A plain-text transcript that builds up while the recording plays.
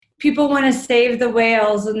people want to save the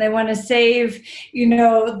whales and they want to save,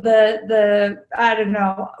 the I don't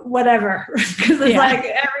know, whatever. Because it's like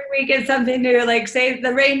every week it's something new, like save the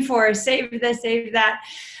rainforest, save this, save that.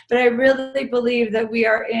 But I really believe that we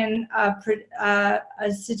are in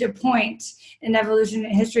such a point in evolution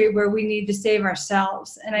history where we need to save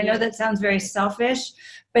ourselves. And I know that sounds very selfish,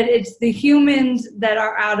 but it's the humans that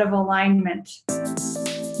are out of alignment.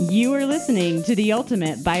 You are listening to the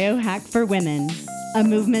Ultimate Biohack for Women, a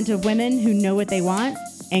movement of women who know what they want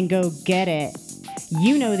and go get it.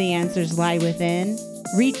 You know the answers lie within.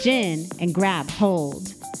 Reach in and grab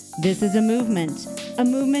hold. This is a movement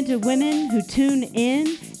of women who tune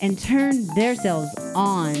in and turn themselves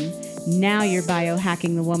on. Now you're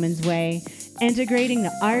biohacking the woman's way, integrating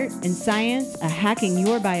the art and science of hacking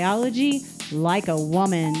your biology like a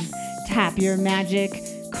woman. Tap your magic,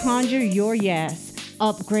 conjure your yes,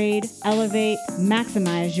 upgrade, elevate,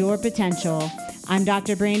 maximize your potential. I'm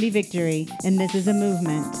Dr. Brandy Victory, and this is a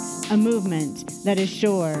movement that is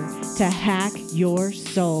sure to hack your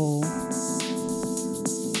soul.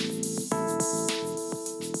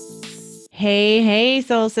 Hey,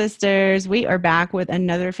 soul sisters. We are back with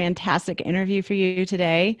another fantastic interview for you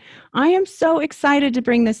today. I am so excited to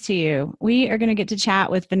bring this to you. We are going to get to chat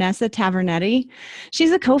with Vanessa Tavernetti.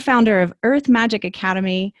 She's a co-founder of Earth Magic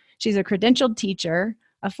Academy. She's a credentialed teacher,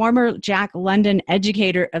 a former Jack London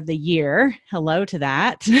Educator of the Year. Hello to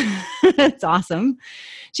that. That's awesome.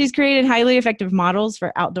 She's created highly effective models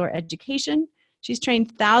for outdoor education. She's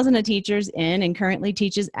trained thousands of teachers in and currently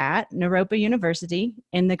teaches at Naropa University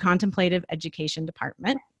in the Contemplative Education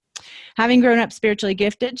Department. Having grown up spiritually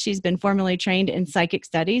gifted, she's been formally trained in psychic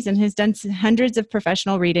studies and has done hundreds of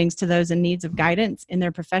professional readings to those in need of guidance in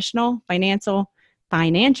their professional, financial,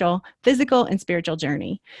 physical, and spiritual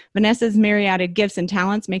journey. Vanessa's myriad gifts and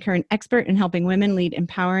talents make her an expert in helping women lead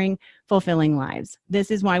empowering, fulfilling lives. This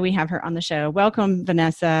is why we have her on the show. Welcome,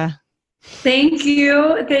 Vanessa. Thank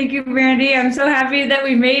you. Thank you, Brandy. I'm so happy that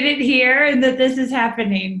we made it here and that this is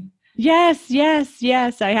happening. Yes.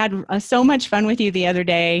 I had so much fun with you the other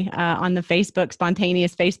day on the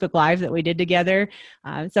spontaneous Facebook Live that we did together.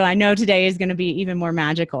 So I know today is going to be even more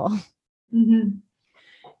magical. Mm-hmm.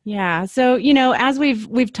 Yeah. So, as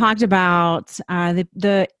we've talked about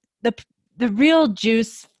the real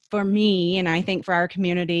juice for me, and I think for our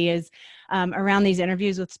community is around these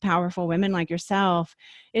interviews with powerful women like yourself,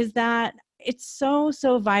 is that it's so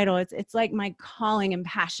vital. It's like my calling and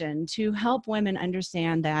passion to help women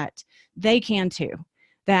understand that they can too,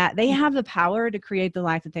 that they have the power to create the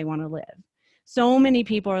life that they want to live. So many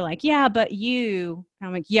people are like, yeah, but you.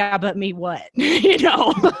 I'm like, yeah, but me what?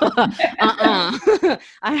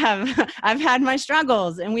 I've had my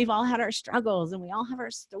struggles, and we've all had our struggles, and we all have our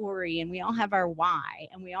story, and we all have our why,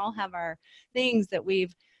 and we all have our things that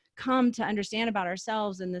we've come to understand about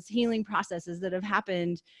ourselves and this healing processes that have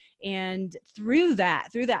happened. And through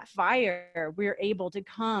that fire, we're able to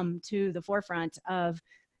come to the forefront of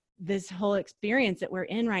this whole experience that we're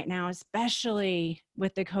in right now, especially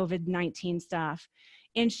with the COVID-19 stuff,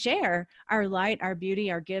 and share our light, our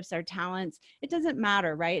beauty, our gifts, our talents. It doesn't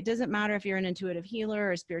matter, right? It doesn't matter if you're an intuitive healer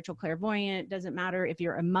or a spiritual clairvoyant. It doesn't matter if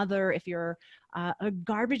you're a mother, if you're a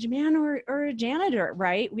garbage man or a janitor,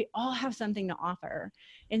 right? We all have something to offer.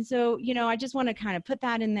 And so, I just want to kind of put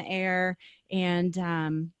that in the air and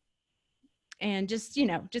just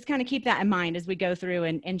kind of keep that in mind as we go through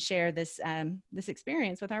and share this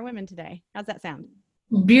experience with our women today. How's that sound?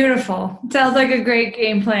 Beautiful. Sounds like a great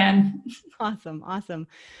game plan. Awesome.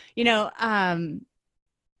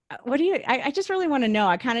 What do you, I just really want to know,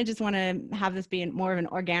 I kind of just want to have this be more of an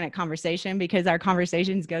organic conversation because our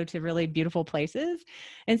conversations go to really beautiful places.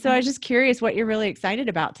 And so I was just curious what you're really excited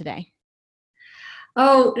about today.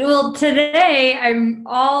 Oh, well, today I'm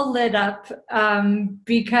all lit up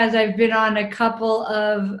because I've been on a couple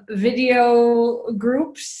of video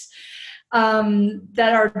groups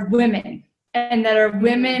that are women and that are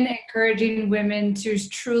women encouraging women to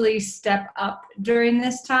truly step up during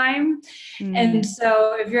this time. And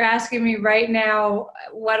so if you're asking me right now,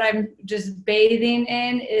 what I'm just bathing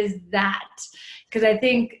in is that, because I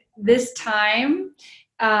think this time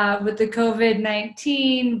with the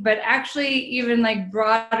COVID-19, but actually even like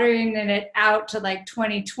broadening it out to like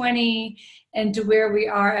 2020 and to where we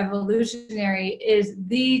are evolutionary is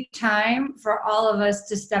the time for all of us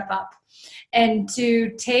to step up and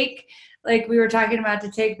to take, like we were talking about,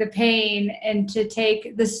 to take the pain and to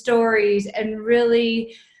take the stories and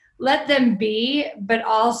really let them be, but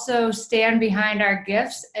also stand behind our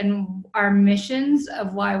gifts and our missions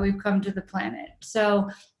of why we've come to the planet. So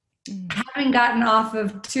having gotten off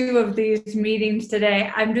of 2 of these meetings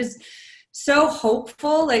today, I'm just so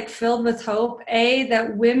hopeful, like filled with hope,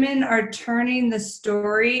 that women are turning the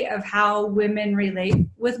story of how women relate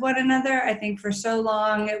with one another. I think for so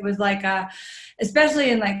long it was like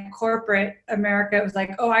especially in like corporate America, it was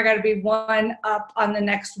like, oh, I got to be one up on the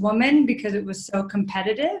next woman because it was so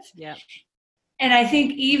competitive. Yeah. And I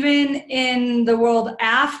think even in the world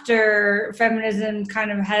after feminism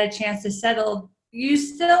kind of had a chance to settle, you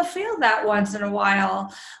still feel that once in a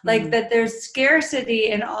while, like that there's scarcity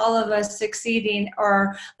in all of us succeeding,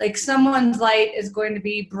 or like someone's light is going to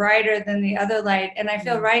be brighter than the other light. And I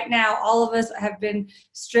feel right now, all of us have been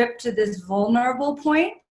stripped to this vulnerable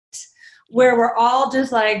point where we're all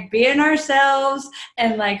just like being ourselves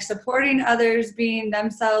and like supporting others being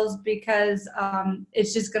themselves, because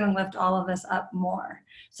it's just going to lift all of us up more.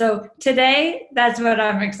 So today, that's what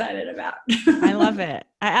I'm excited about. I love it.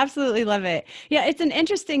 I absolutely love it. Yeah, it's an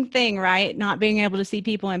interesting thing, right? Not being able to see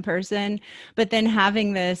people in person, but then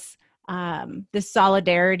having this this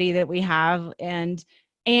solidarity that we have, and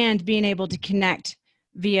being able to connect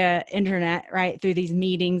via internet, right, through these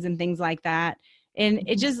meetings and things like that. And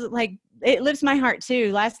it just like it lifts my heart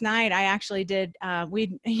too. Last night I actually did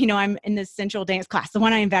I'm in this central dance class, the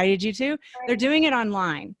one I invited you to. They're doing it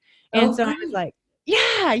online. And so I was like,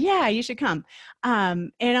 yeah, you should come.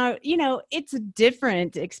 And it's a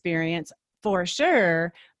different experience for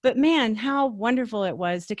sure, but man, how wonderful it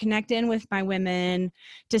was to connect in with my women,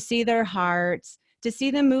 to see their hearts, to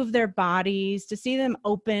see them move their bodies, to see them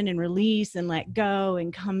open and release and let go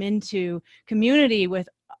and come into community with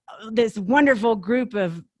this wonderful group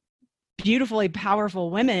of beautifully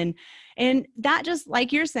powerful women. And that just,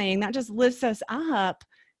 like you're saying, that just lifts us up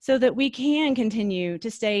so that we can continue to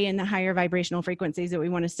stay in the higher vibrational frequencies that we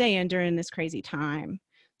want to stay in during this crazy time.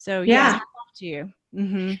 So yeah, hats off to you.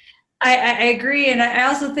 Mm-hmm. I agree. And I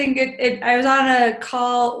also think I was on a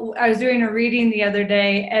call, I was doing a reading the other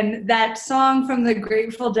day, and that song from the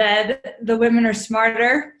Grateful Dead, The Women Are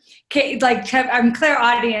Smarter, I'm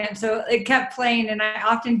clairaudient, so it kept playing, and I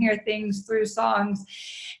often hear things through songs.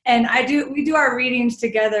 And we do our readings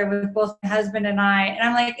together with both my husband and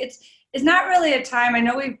I'm like, it's not really a time. I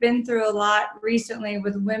know we've been through a lot recently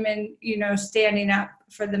with women, standing up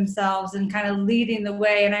for themselves and kind of leading the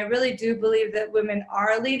way. And I really do believe that women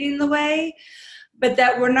are leading the way, but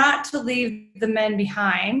that we're not to leave the men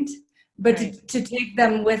behind, but to take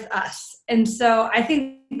them with us. And so I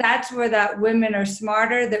think that's where that women are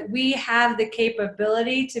smarter, that we have the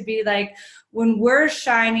capability to be like, when we're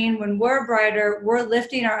shining, when we're brighter, we're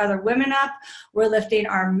lifting our other women up, we're lifting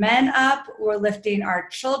our men up, we're lifting our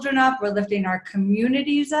children up, we're lifting our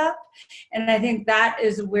communities up. And I think that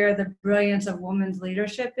is where the brilliance of women's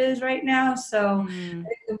leadership is right now. So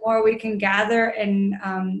the more we can gather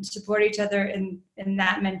and support each other in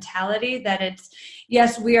that mentality, that it's,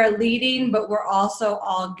 yes, we are leading, but we're also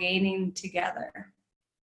all gaining together.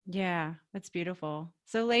 Yeah, that's beautiful.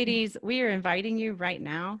 So ladies, we are inviting you right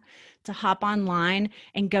now to hop online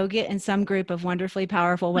and go get in some group of wonderfully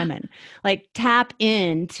powerful women. Like tap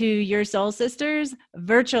into your soul sisters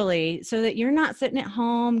virtually so that you're not sitting at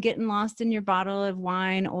home getting lost in your bottle of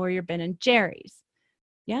wine or your Ben and Jerry's.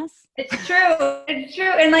 Yes? It's true. It's true.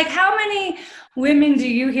 And like, how many women do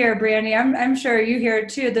you hear, Brandy? I'm sure you hear it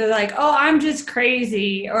too. They're like, oh, I'm just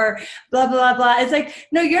crazy, or blah, blah, blah. It's like,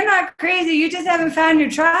 no, you're not crazy. You just haven't found your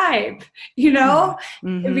tribe,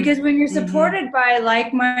 Mm-hmm. Because when you're supported by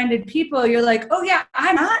like-minded people, you're like, oh yeah,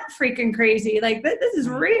 I'm not freaking crazy. Like this is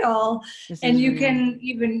real. And you can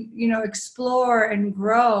even, explore and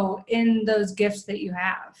grow in those gifts that you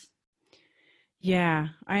have. Yeah,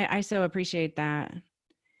 I so appreciate that.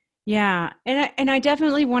 Yeah. And I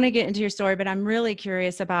definitely want to get into your story, but I'm really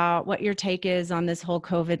curious about what your take is on this whole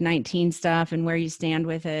COVID-19 stuff and where you stand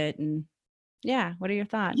with it. And yeah, what are your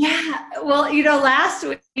thoughts? Yeah. Well, last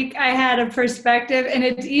week I had a perspective, and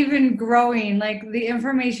it's even growing. Like the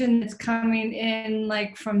information that's coming in,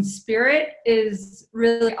 like from spirit, is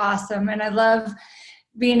really awesome. And I love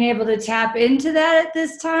being able to tap into that at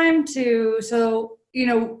this time too. So,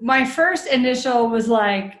 my first initial was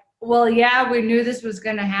like, well, yeah, we knew this was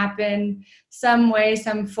going to happen some way,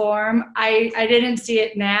 some form. I didn't see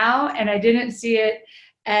it now, and I didn't see it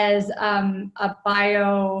as a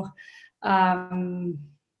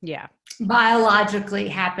biologically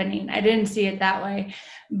happening. I didn't see it that way,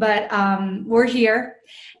 but we're here.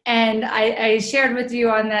 And I shared with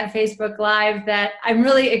you on that Facebook Live that I'm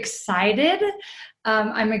really excited.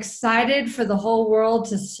 I'm excited for the whole world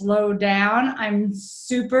to slow down. I'm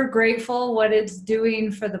super grateful what it's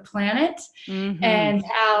doing for the planet and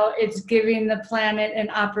how it's giving the planet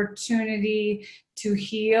an opportunity to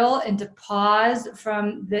heal and to pause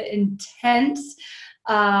from the intense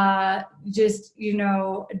just,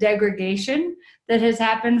 degradation that has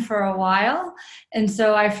happened for a while. And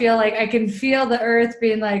so I feel like I can feel the earth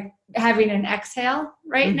being like having an exhale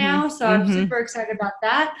right now. So I'm super excited about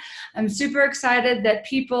that. I'm super excited that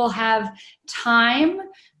people have time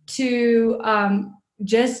to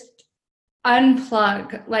just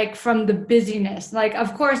unplug, like, from the busyness, like,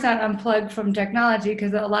 of course not unplug from technology,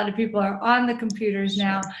 because a lot of people are on the computers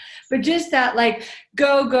now, but just that, like,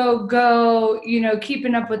 go,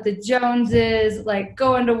 keeping up with the Joneses, like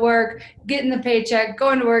going to work, getting the paycheck,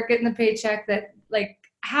 going to work, getting the paycheck, that, like,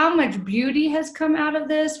 how much beauty has come out of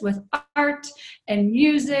this with art and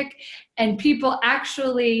music, and people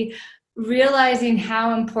actually realizing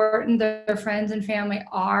how important their friends and family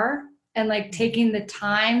are, and, like, taking the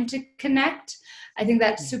time to connect. I think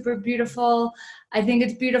that's super beautiful. I think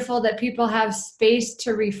it's beautiful that people have space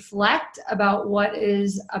to reflect about what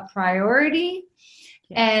is a priority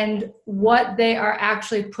and what they are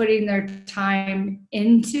actually putting their time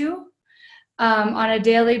into on a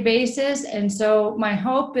daily basis. And so my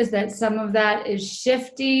hope is that some of that is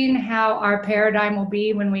shifting how our paradigm will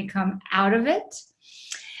be when we come out of it.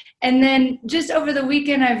 And then just over the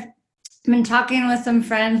weekend, I've been talking with some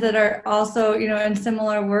friends that are also, in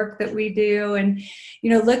similar work that we do, and,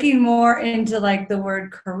 looking more into, like, the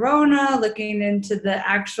word corona, looking into the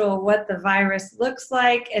actual, what the virus looks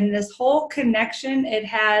like, and this whole connection it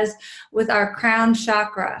has with our crown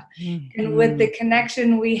chakra, and with the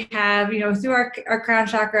connection we have, through our crown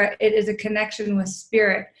chakra, it is a connection with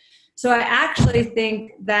spirit. So I actually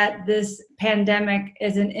think that this pandemic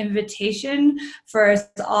is an invitation for us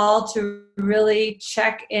all to really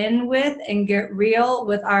check in with and get real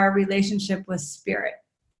with our relationship with spirit.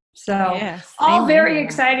 So all very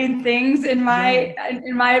exciting things in my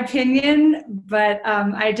opinion, but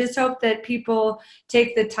I just hope that people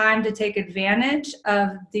take the time to take advantage of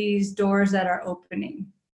these doors that are opening.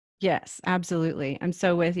 Yes, absolutely. I'm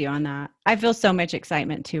so with you on that. I feel so much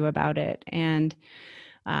excitement too about it. And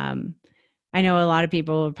I know a lot of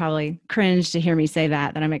people would probably cringe to hear me say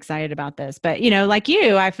that I'm excited about this, but, like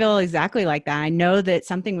you, I feel exactly like that. I know that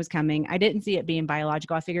something was coming. I didn't see it being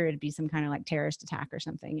biological. I figured it'd be some kind of like terrorist attack or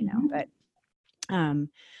something, but,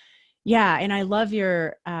 yeah. And I love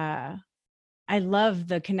I love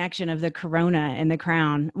the connection of the corona and the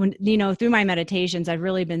crown. When, through my meditations, I've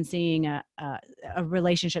really been seeing a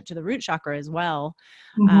relationship to the root chakra as well.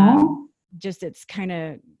 Just it's kind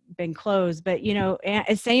of been closed, but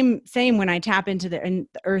same when I tap into the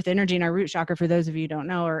earth energy and our root chakra, for those of you who don't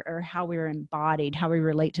know, or how we're embodied, how we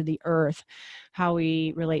relate to the earth, how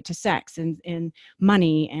we relate to sex and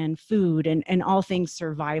money and food and all things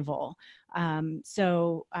survival.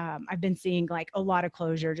 So I've been seeing, like, a lot of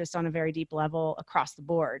closure just on a very deep level across the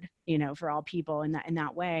board, for all people in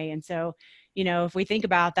that way. And so, if we think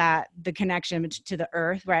about that, the connection to the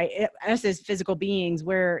earth, right? Us as physical beings,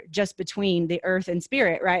 we're just between the earth and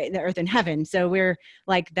spirit, right? The earth and heaven. So we're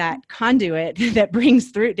like that conduit that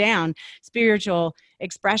brings through down spiritual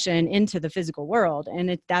expression into the physical world.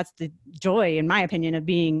 And that's the joy, in my opinion, of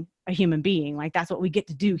being a human being. Like, that's what we get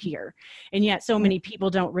to do here. And yet so many people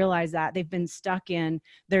don't realize that. They've been stuck in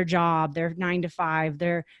their job, their 9 to 5,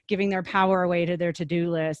 they're giving their power away to their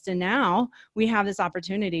to-do list. And now we have this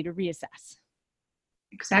opportunity to reassess.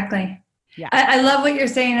 Exactly. Yeah. I love what you're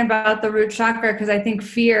saying about the root chakra, because I think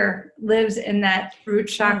fear lives in that root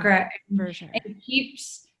chakra and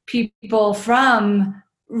keeps people from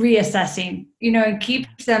reassessing, and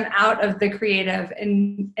keeps them out of the creative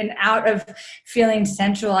and out of feeling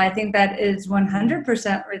sensual. I think that is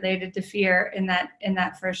 100% related to fear in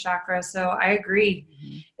that first chakra. So I agree.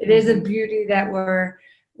 It is a beauty that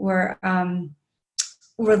we're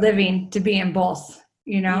living to be in both.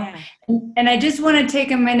 And I just want to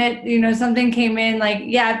take a minute, something came in, like,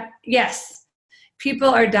 yes, people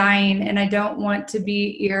are dying, and I don't want to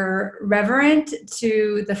be irreverent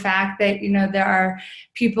to the fact that, there are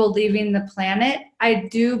people leaving the planet. I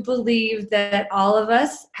do believe that all of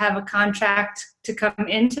us have a contract to come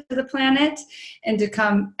into the planet and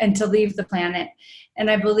to leave the planet.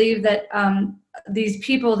 And I believe that these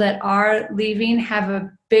people that are leaving have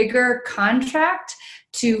a bigger contract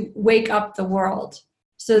to wake up the world,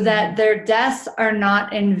 so that their deaths are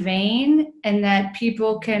not in vain, and that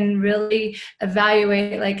people can really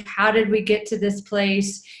evaluate, like, how did we get to this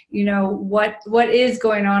place? What is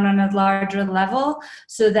going on a larger level,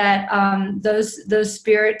 so that those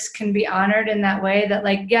spirits can be honored in that way, that,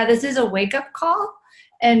 like, this is a wake-up call,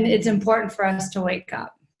 and it's important for us to wake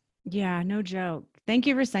up. Yeah, no joke. Thank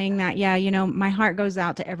you for saying that. Yeah, my heart goes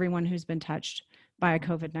out to everyone who's been touched by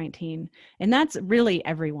COVID-19. And that's really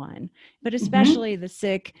everyone, but especially the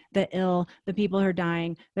sick, the ill, the people who are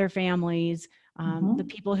dying, their families, the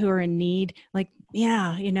people who are in need, like,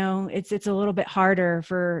 yeah, you know, it's a little bit harder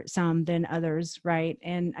for some than others. Right.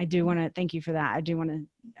 And I do want to thank you for that. I do want to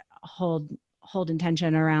hold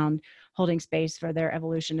intention around holding space for their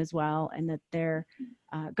evolution as well. And that they're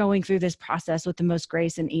going through this process with the most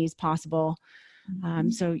grace and ease possible.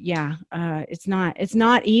 So yeah, it's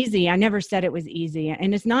not easy. I never said it was easy,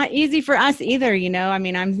 and it's not easy for us either. You know, I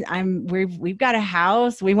mean, we've got a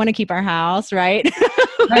house. We want to keep our house, right?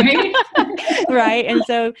 Right. Right. And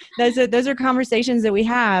so those are conversations that we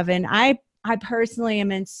have. And I personally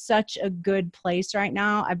am in such a good place right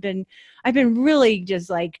now. I've been really just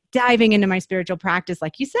like diving into my spiritual practice,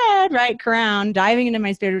 like you said, right, Karan, diving into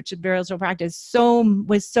my spiritual practice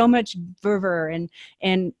with so much fervor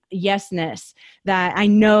and yesness that I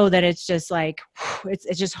know that it's just like,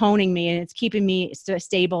 it's just honing me, and it's keeping me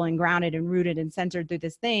stable and grounded and rooted and centered through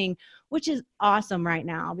this thing, which is awesome right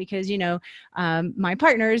now because, you know, my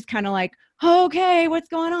partner is kind of like, okay, what's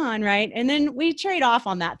going on? Right. And then we trade off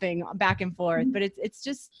on that thing back and forth, but it's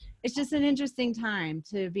just an interesting time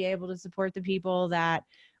to be able to support the people that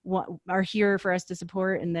are here for us to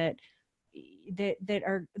support, and that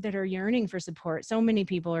are yearning for support. So many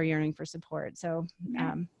people are yearning for support. So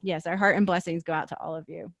yes, our heart and blessings go out to all of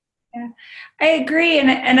you. Yeah, I agree.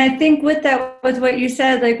 And I think with what you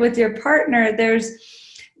said, like with your partner,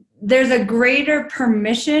 there's a greater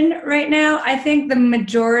permission right now. I think the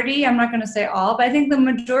majority, I'm not going to say all, but I think the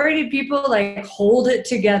majority of people like hold it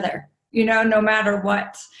together, you know, no matter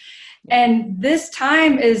what. And this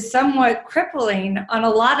time is somewhat crippling on a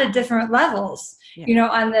lot of different levels, you know,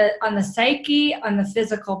 on the psyche, on the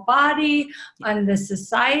physical body, on the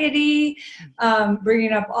society,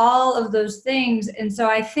 bringing up all of those things. And so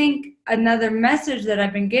I think another message that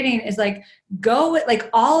I've been getting is like, go with, like,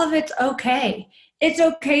 all of it's okay. It's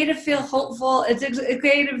okay to feel hopeful. It's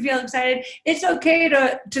okay to feel excited. It's okay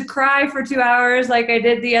to cry for 2 hours like I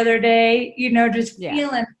did the other day, you know, just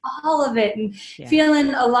feeling all of it and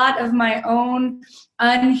feeling a lot of my own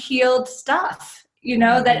unhealed stuff, you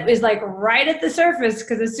know, that is like right at the surface.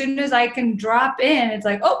 Because as soon as I can drop in, it's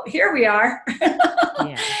like, oh, here we are.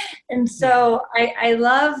 And so I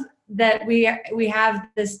love that we have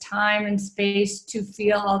this time and space to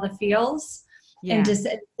feel all the feels. And just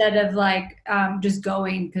instead of like just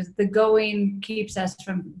going, because the going keeps us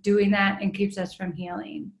from doing that and keeps us from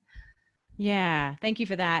healing. Yeah, thank you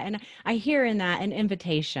for that. And I hear in that an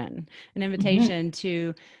invitation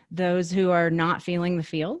to those who are not feeling the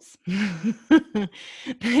feels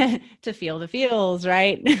to feel the feels,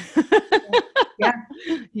 right?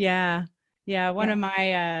 Yeah. One of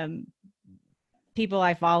my people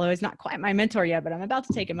I follow is not quite my mentor yet, but I'm about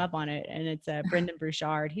to take him up on it. And it's Brendan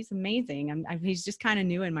Brouchard. He's amazing. He's just kind of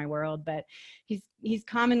new in my world, but he's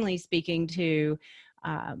commonly speaking to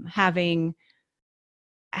having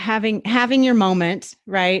your moment,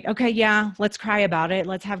 right? Okay. Yeah. Let's cry about it.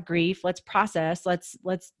 Let's have grief. Let's process. Let's,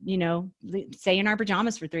 you know, stay in our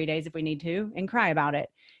pajamas for 3 days if we need to and cry about it,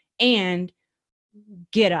 and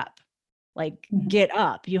get up. Like, get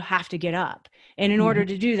up. You have to get up. And in order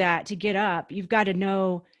to do that, to get up, you've got to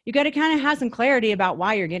kind of have some clarity about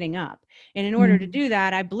why you're getting up. And in order to do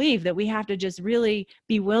that, I believe that we have to just really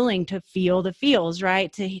be willing to feel the feels,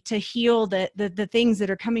 right? To heal the things that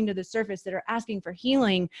are coming to the surface that are asking for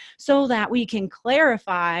healing, so that we can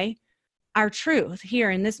clarify our truth here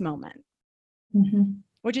in this moment,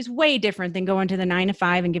 which is way different than going to the 9 to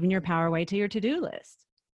 5 and giving your power away to your to-do list.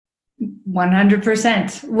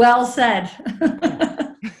 100%. Well said.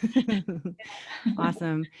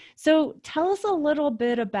 Awesome. So tell us a little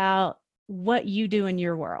bit about what you do in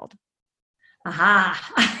your world. Aha.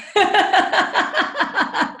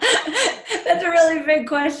 That's a really big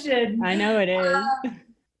question. I know it is.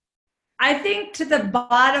 I think to the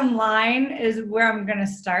bottom line is where I'm going to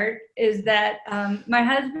start, is that my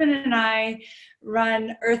husband and I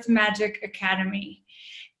run Earth Magic Academy.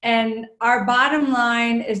 And our bottom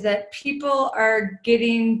line is that people are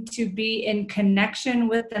getting to be in connection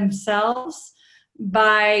with themselves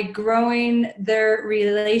by growing their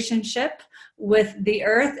relationship with the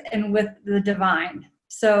earth and with the divine.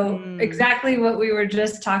 So exactly what we were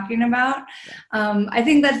just talking about. I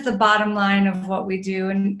think that's the bottom line of what we do.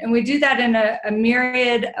 And we do that in a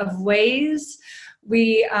myriad of ways.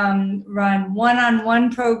 We run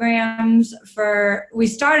one-on-one programs we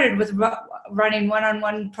started with running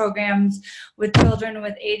one-on-one programs with children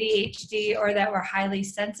with ADHD or that were highly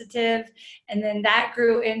sensitive. And then that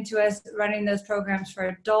grew into us running those programs for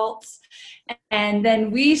adults. And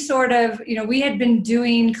then we sort of, you know, we had been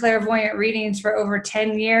doing clairvoyant readings for over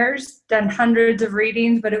 10 years, done hundreds of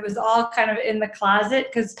readings, but it was all kind of in the closet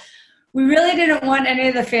because we really didn't want any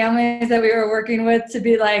of the families that we were working with to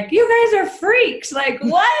be like, you guys are freaks. Like,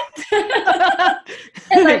 what?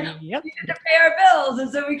 And like, Yep. we had to pay our bills.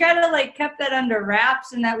 And so we kind of like kept that under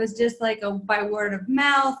wraps. And that was just like by word of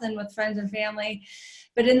mouth and with friends and family.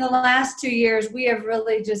 But in the last 2 years, we have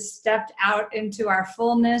really just stepped out into our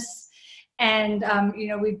fullness. And,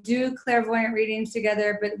 we do clairvoyant readings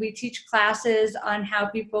together, but we teach classes on how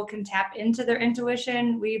people can tap into their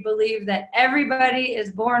intuition. We believe that everybody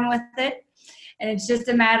is born with it. And it's just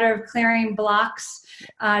a matter of clearing blocks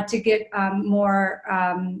to get more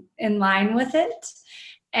in line with it.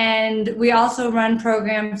 And we also run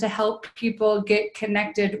programs to help people get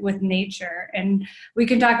connected with nature. And we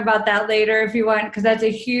can talk about that later if you want, because that's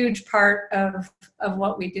a huge part of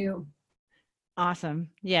what we do. Awesome.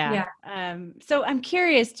 Yeah. Yeah. So I'm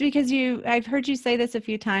curious because I've heard you say this a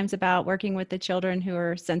few times about working with the children who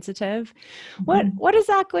are sensitive. What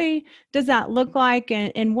exactly does that look like,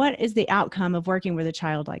 and what is the outcome of working with a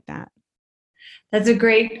child like that? That's a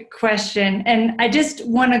great question. And I just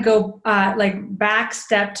want to go back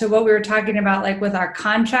step to what we were talking about, like with our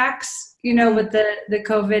contracts, with the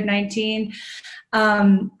COVID-19.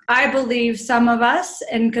 I believe some of us,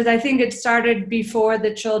 and because I think it started before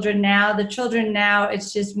the children now,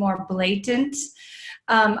 it's just more blatant.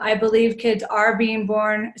 I believe kids are being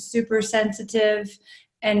born super sensitive,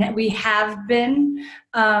 and we have been,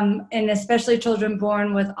 and especially children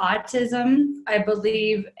born with autism, I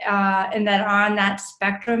believe, and that are on that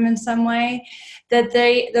spectrum in some way, that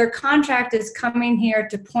their contract is coming here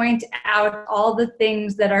to point out all the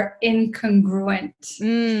things that are incongruent.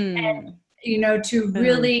 And, to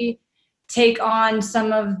really take on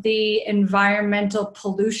some of the environmental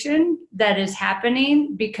pollution that is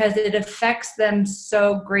happening because it affects them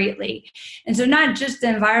so greatly. And so not just the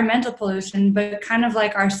environmental pollution, but kind of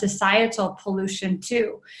like our societal pollution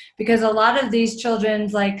too. Because a lot of these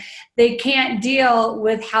children, they can't deal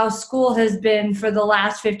with how school has been for the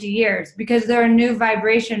last 50 years because they're a new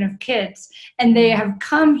vibration of kids. And they have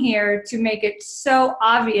come here to make it so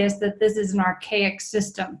obvious that this is an archaic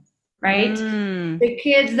system. Right? The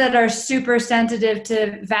kids that are super sensitive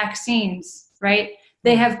to vaccines, right?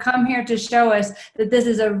 They have come here to show us that this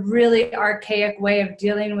is a really archaic way of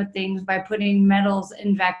dealing with things by putting metals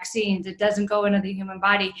in vaccines. It doesn't go into the human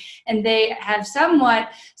body. And they have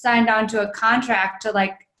somewhat signed on to a contract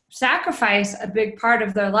to sacrifice a big part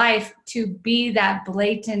of their life to be that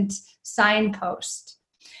blatant signpost.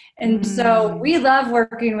 And so we love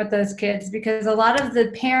working with those kids because a lot of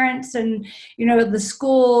the parents and, the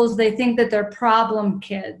schools, they think that they're problem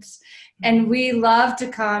kids. And we love to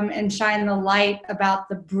come and shine the light about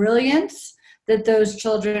the brilliance that those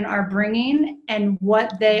children are bringing and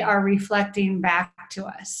what they are reflecting back to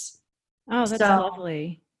us. Oh, that's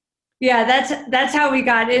lovely. Yeah, that's how we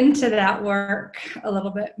got into that work a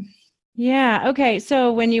little bit. Yeah. Okay.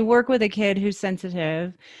 So when you work with a kid who's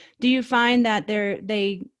sensitive, do you find that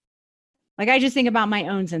I just think about my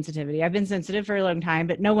own sensitivity. I've been sensitive for a long time,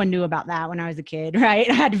 but no one knew about that when I was a kid, right?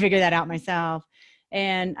 I had to figure that out myself.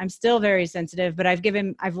 And I'm still very sensitive, but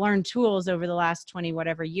I've learned tools over the last 20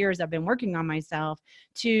 whatever years I've been working on myself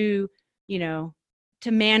to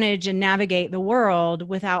manage and navigate the world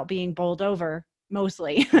without being bowled over.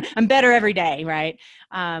 Mostly. I'm better every day, right?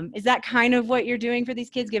 Is that kind of what you're doing for these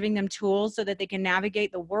kids, giving them tools so that they can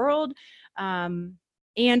navigate the world?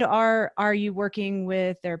 And are you working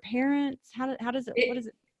with their parents? What is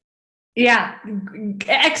it? Yeah,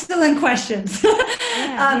 excellent questions.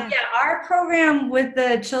 Our program with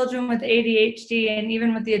the children with ADHD and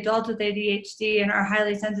even with the adults with ADHD and are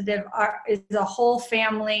highly sensitive is a whole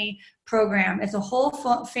family program. It's a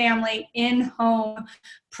whole family in-home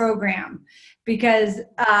program because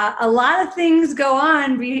a lot of things go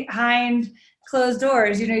on behind closed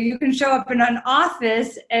doors. You can show up in an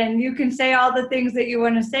office and you can say all the things that you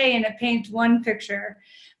want to say and it paints one picture.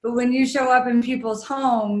 But when you show up in people's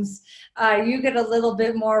homes, you get a little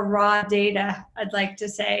bit more raw data, I'd like to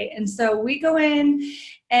say. And so we go in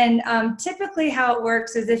and typically how it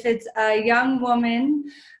works is if it's a young woman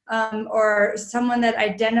or someone that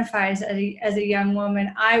identifies as a young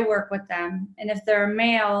woman, I work with them. And if they're a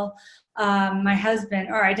male, my husband,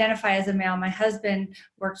 or identify as a male, my husband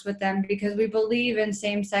works with them because we believe in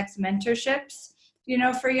same-sex mentorships,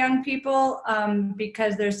 for young people,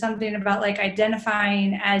 because there's something about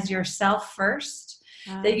identifying as yourself first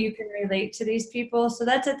that you can relate to these people. So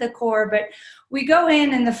that's at the core. But we go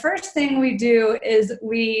in and the first thing we do is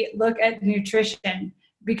we look at nutrition.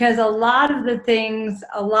 Because a lot of the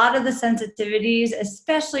sensitivities,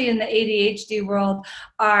 especially in the ADHD world,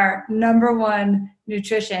 are number one,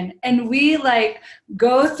 nutrition. And we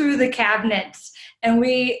go through the cabinets and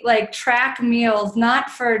we like track meals, not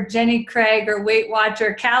for Jenny Craig or Weight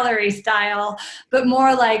Watcher calorie style, but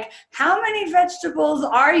more like, how many vegetables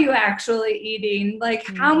are you actually eating? Like,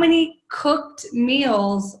 how many cooked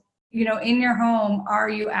meals, you know, in your home are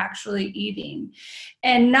you actually eating?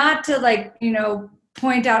 And not to like, you know,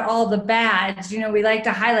 point out all the bads. You know, we like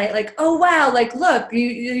to highlight like, oh wow, like look,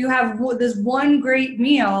 you have this one great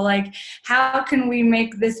meal. Like, how can we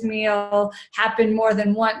make this meal happen more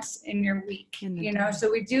than once in your week? You know, so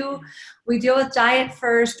we deal with diet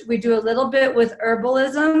first. We do a little bit with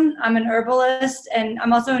herbalism. I'm an herbalist and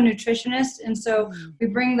I'm also a nutritionist, and so we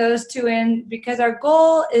bring those two in because our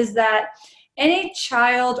goal is that any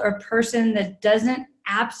child or person that doesn't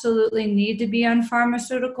absolutely need to be on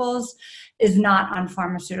pharmaceuticals is not on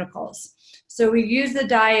pharmaceuticals. So we use the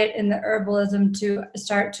diet and the herbalism to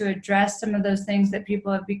start to address some of those things that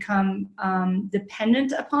people have become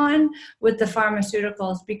dependent upon with the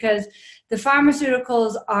pharmaceuticals, because the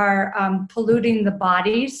pharmaceuticals are polluting the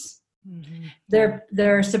bodies.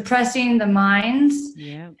 They're suppressing the minds,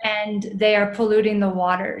 and they are polluting the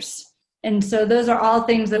waters. And so those are all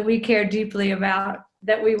things that we care deeply about,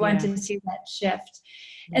 that we want to see that shift.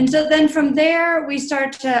 And so then from there, we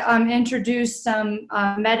start to introduce some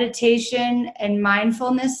meditation and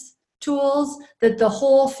mindfulness tools that the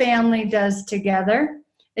whole family does together.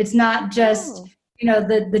 It's not just, you know,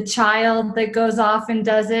 the child that goes off and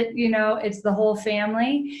does it, you know, it's the whole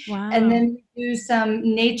family. And then we do some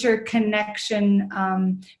nature connection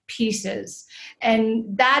pieces.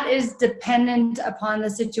 And that is dependent upon the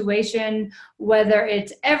situation, whether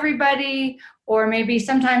it's everybody, or maybe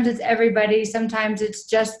sometimes it's everybody, sometimes it's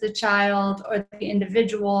just the child or the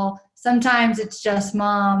individual, sometimes it's just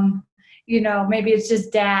mom, you know, maybe it's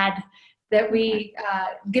just dad, that we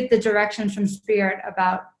get the directions from Spirit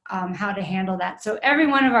about how to handle that. So every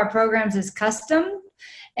one of our programs is custom,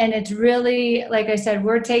 and it's really, like I said,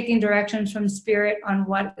 we're taking directions from Spirit on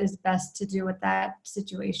what is best to do with that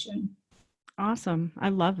situation. Awesome. I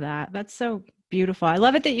love that. That's so beautiful. I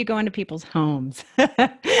love it that you go into people's homes. Me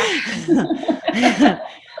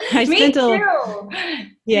too.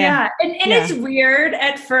 Yeah. And it's weird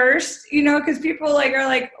at first, you know, because people like are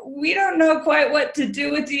like, we don't know quite what to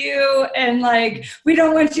do with you. And like, we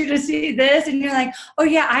don't want you to see this. And you're like, oh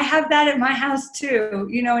yeah, I have that at my house too,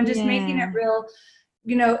 you know, and just making it real,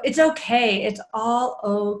 you know, it's okay. It's all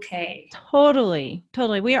okay. Totally.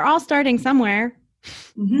 We are all starting somewhere.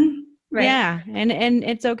 Right. Yeah. And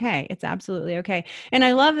it's okay. It's absolutely okay. And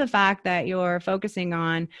I love the fact that you're focusing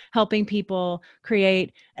on helping people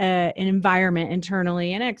create an environment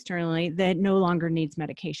internally and externally that no longer needs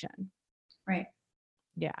medication. Right.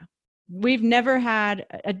 Yeah. We've never had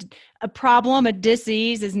a problem. A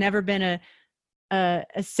disease has never been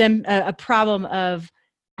a problem of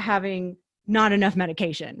having not enough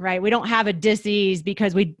medication, right? We don't have a disease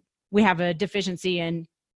because we have a deficiency in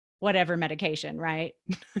whatever medication, right?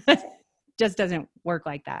 Just doesn't work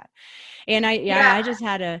like that. And I just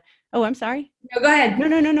had I'm sorry. No, go ahead.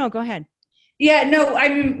 No, go ahead. Yeah, no, I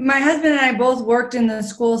mean, my husband and I both worked in the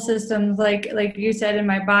school systems, like you said in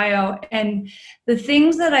my bio, and the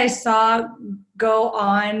things that I saw go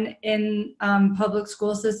on in public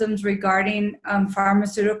school systems regarding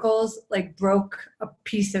pharmaceuticals, like broke a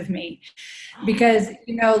piece of me, because,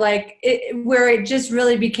 you know, like where it just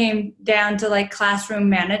really became down to like classroom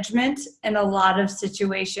management in a lot of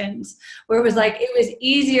situations, where it was like, it was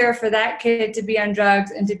easier for that kid to be on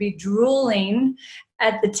drugs and to be drooling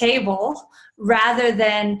at the table rather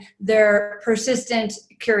than their persistent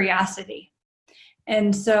curiosity.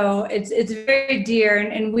 And so it's very dear.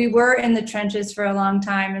 And we were in the trenches for a long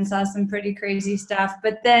time and saw some pretty crazy stuff.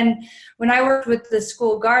 But then when I worked with the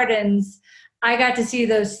school gardens, I got to see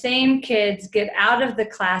those same kids get out of the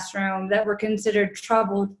classroom that were considered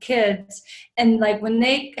troubled kids. And like when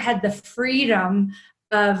they had the freedom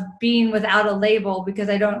of being without a label, because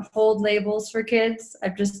I don't hold labels for kids.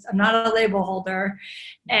 I'm not a label holder,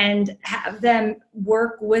 and have them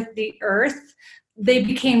work with the earth, they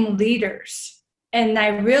became leaders. And I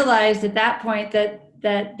realized at that point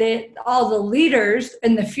that all the leaders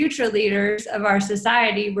and the future leaders of our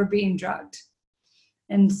society were being drugged.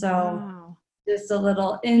 And so just a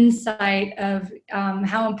little insight of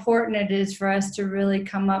how important it is for us to really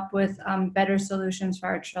come up with better solutions for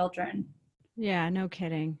our children. Yeah, no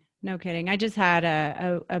kidding. I just had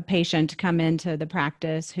a patient come into the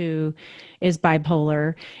practice who is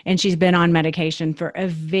bipolar, and she's been on medication for a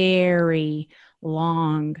very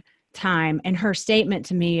long time. And her statement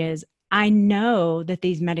to me is, I know that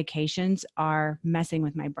these medications are messing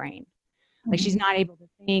with my brain. Like she's not able to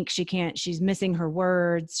think, she's missing her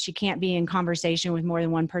words. She can't be in conversation with more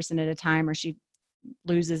than one person at a time, or she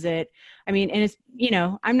loses it. I mean, and it's,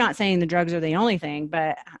 I'm not saying the drugs are the only thing,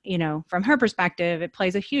 but, from her perspective, it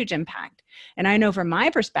plays a huge impact. And I know from my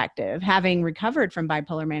perspective, having recovered from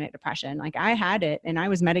bipolar manic depression, like I had it and I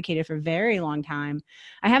was medicated for a very long time.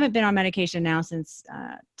 I haven't been on medication now since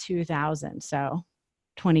 2000. So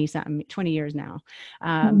 20 years now.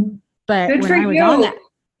 But Good when for I was you. on that,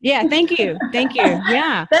 yeah, thank you. Thank you.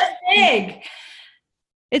 Yeah. That's big.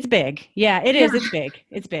 It's big. Yeah, it is. It's big.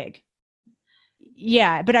 It's big.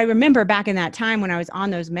 Yeah. But I remember back in that time when I was on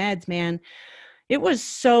those meds, man, it was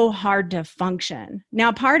so hard to function.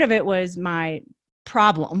 Now, part of it was my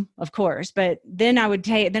problem, of course, but then I would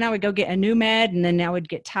go get a new med, and then I would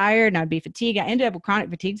get tired and I'd be fatigued. I ended up with chronic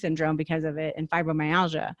fatigue syndrome because of it, and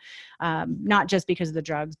fibromyalgia, not just because of the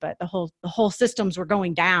drugs, but the whole systems were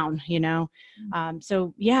going down,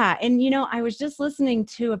 So yeah. And, I was just listening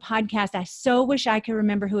to a podcast. I so wish I could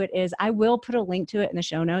remember who it is. I will put a link to it in the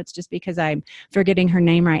show notes just because I'm forgetting her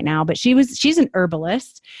name right now, but she's an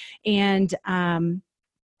herbalist. And,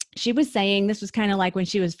 she was saying this was kind of like when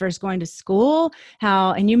she was first going to school,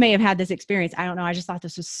 and you may have had this experience. I don't know. I just thought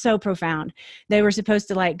this was so profound. They were supposed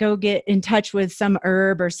to go get in touch with some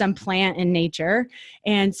herb or some plant in nature.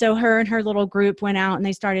 And so her and her little group went out and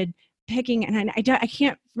they started picking, and I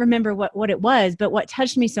can't remember what it was, but what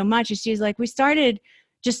touched me so much is she's like, we started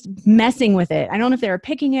just messing with it. I don't know if they were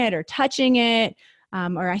picking it or touching it,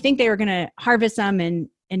 or I think they were going to harvest some and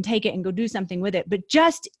take it and go do something with it. But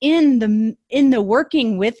just in the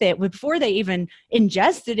working with it, before they even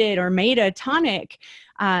ingested it or made a tonic,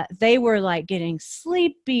 they were getting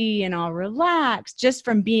sleepy and all relaxed just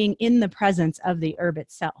from being in the presence of the herb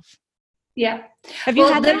itself. Yeah. Have you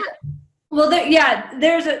had that? Well,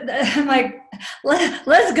 I'm like,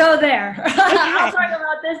 let's go there. Okay. I'll talk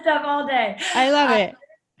about this stuff all day. I love it.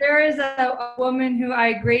 There is a woman who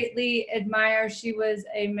I greatly admire. She was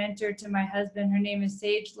a mentor to my husband. Her name is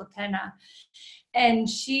Sage LaPena. And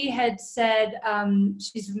she had said,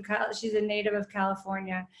 she's a native of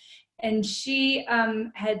California. And she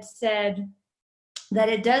had said that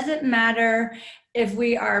it doesn't matter if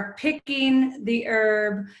we are picking the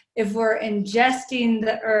herb, if we're ingesting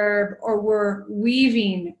the herb, or we're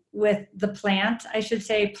weaving with the plant, I should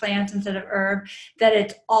say plant instead of herb, that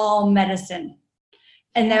it's all medicine.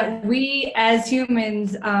 And that we as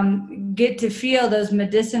humans get to feel those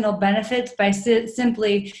medicinal benefits by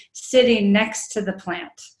simply sitting next to the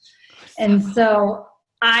plant. And so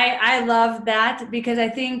I love that, because I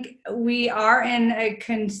think we are in a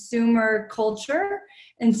consumer culture.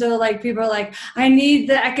 And so people are like, I need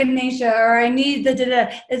the echinacea, or I need the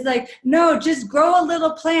da-da. It's like, no, just grow a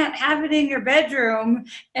little plant, have it in your bedroom,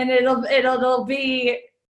 and it'll be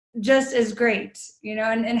just as great,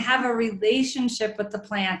 and have a relationship with the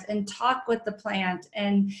plant and talk with the plant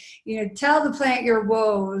and, tell the plant your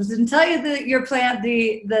woes and tell your plant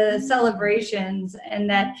the celebrations, and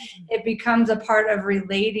that it becomes a part of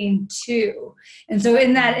relating to. And so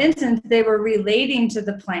in that instance, they were relating to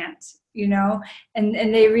the plant,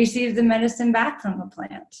 and they received the medicine back from the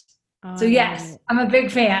plant. Oh, so yes, I'm a big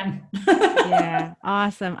fan. Yeah.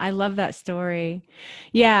 Awesome. I love that story.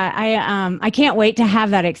 Yeah. I can't wait to have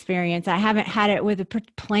that experience. I haven't had it with a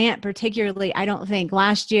plant particularly, I don't think,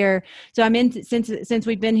 last year. So since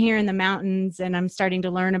we've been here in the mountains and I'm starting to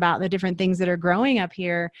learn about the different things that are growing up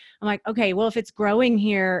here, I'm like, okay, well, if it's growing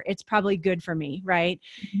here, it's probably good for me. Right.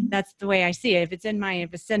 Mm-hmm. That's the way I see it. If it's in my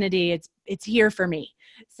vicinity, it's here for me.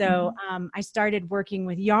 So I started working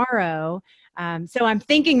with yarrow. So I'm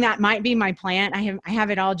thinking that might be my plant. I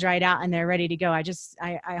have it all dried out and they're ready to go.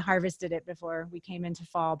 I harvested it before we came into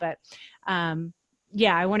fall, but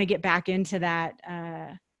yeah, I want to get back into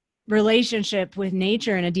that relationship with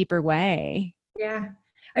nature in a deeper way. Yeah.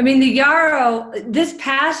 I mean, the yarrow, this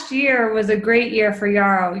past year was a great year for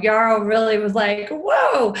yarrow. Yarrow really was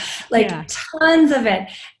whoa, tons of it.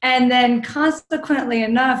 And then consequently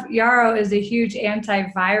enough, yarrow is a huge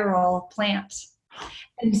antiviral plant.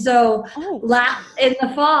 And so in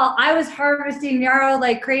the fall, I was harvesting yarrow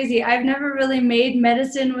like crazy. I've never really made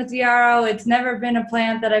medicine with yarrow. It's never been a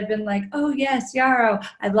plant that I've been like, oh yes, yarrow.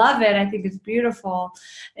 I love it. I think it's beautiful.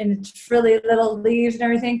 And it's really little leaves and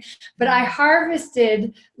everything. But I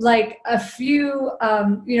harvested a few,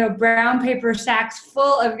 brown paper sacks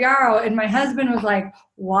full of yarrow. And my husband was like,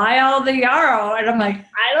 why all the yarrow? And I'm like,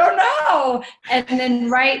 I don't know. And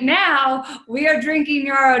then right now we are drinking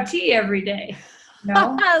yarrow tea every day.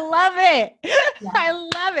 No? I love it. Yeah. I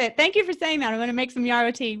love it. Thank you for saying that. I'm going to make some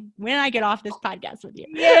yarrow tea when I get off this podcast with you.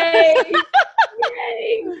 Yay!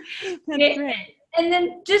 Yay! That's great. And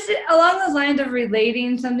then just along those lines of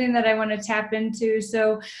relating, something that I want to tap into.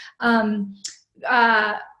 So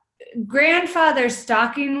grandfather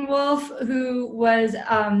Stalking Wolf, who was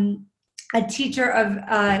a teacher of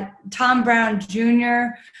Tom Brown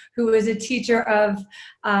Jr., who was a teacher of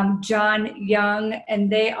John Young, and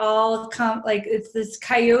they all come, like, it's this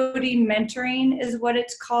coyote mentoring is what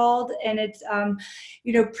it's called, and it's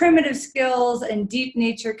primitive skills and deep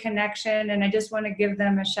nature connection. And I just want to give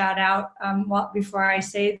them a shout out before I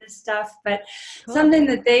say this stuff. But cool. Something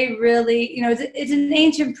that they really, it's an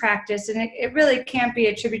ancient practice, and it really can't be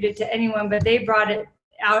attributed to anyone, but they brought it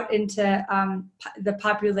out into the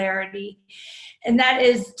popularity. And that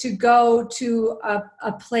is to go to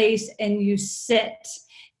a place and you sit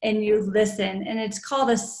and you listen. And it's called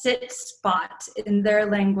a sit spot in their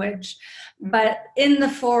language. But in the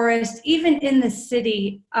forest, even in the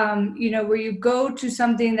city, where you go to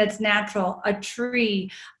something that's natural, a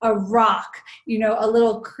tree, a rock, a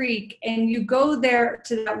little creek, and you go there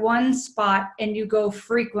to that one spot and you go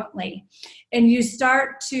frequently. And you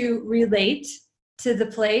start to relate to the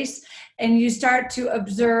place, and you start to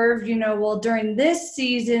observe, during this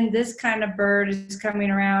season, this kind of bird is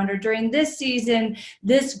coming around, or during this season,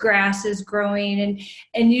 this grass is growing,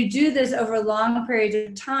 and you do this over long periods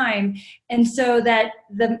of time. And so that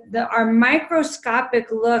our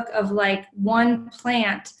microscopic look of like one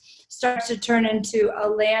plant starts to turn into a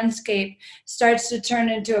landscape, starts to turn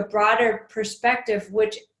into a broader perspective,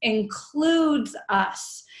 which includes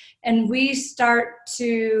us. And we start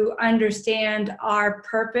to understand our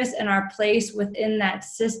purpose and our place within that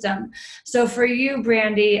system. So for you,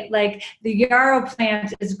 Brandy, like the yarrow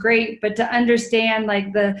plant is great, but to understand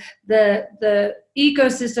like the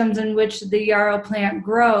ecosystems in which the yarrow plant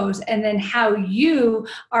grows, and then how you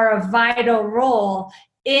are a vital role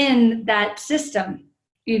in that system,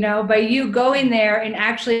 by you going there and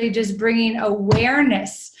actually just bringing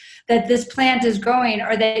awareness that this plant is growing,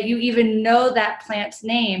 or that you even know that plant's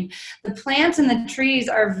name. The plants and the trees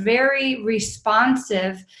are very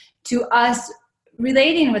responsive to us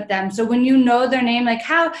relating with them. So when you know their name, like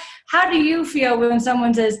how do you feel when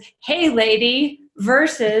someone says, "Hey lady,"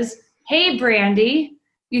 versus "Hey Brandy"?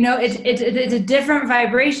 It's a different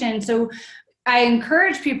vibration. So I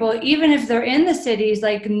encourage people, even if they're in the cities,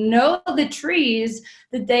 like know the trees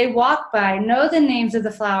that they walk by, know the names of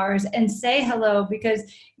the flowers, and say hello, because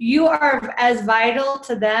you are as vital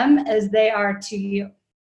to them as they are to you.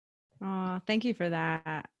 Oh, thank you for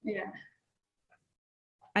that. Yeah.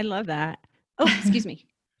 I love that. Oh, excuse me.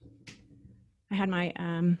 I had my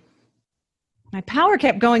power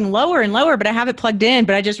kept going lower and lower, but I have it plugged in,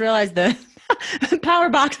 but I just realized the power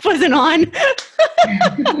box wasn't on.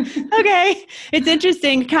 Okay. It's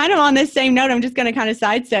interesting. Kind of on this same note, I'm just going to kind of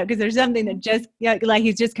sidestep, because there's something that just like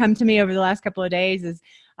he's just come to me over the last couple of days is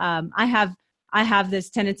I have this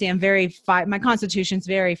tendency. I'm my constitution's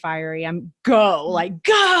very fiery. I'm go.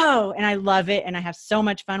 And I love it. And I have so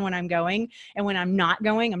much fun when I'm going. And when I'm not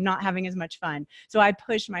going, I'm not having as much fun. So I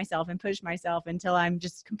push myself until I'm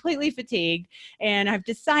just completely fatigued. And I've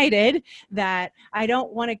decided that I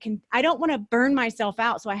don't want to burn myself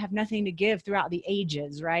out, so I have nothing to give throughout the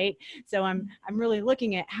ages, right? So I'm really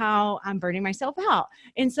looking at how I'm burning myself out.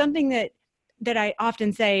 And something that I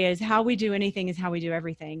often say is, how we do anything is how we do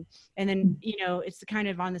everything. And then, it's kind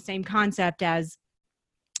of on the same concept as,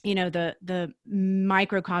 the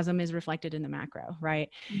microcosm is reflected in the macro, right?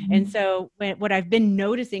 Mm-hmm. And so what I've been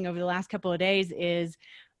noticing over the last couple of days is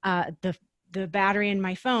the battery in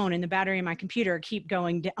my phone and the battery in my computer keep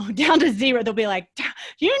going down to zero. They'll be like,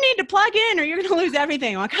 "You need to plug in or you're going to lose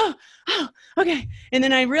everything." I'm like, oh, okay. And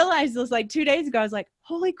then I realized this like 2 days ago, I was like,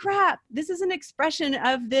 holy crap, this is an expression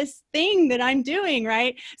of this thing that I'm doing,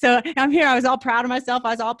 right? So I'm here. I was all proud of myself. I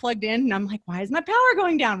was all plugged in, and I'm like, why is my power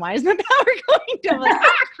going down? Why is my power going down? I'm like,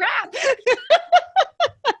 crap.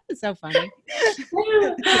 It's so funny.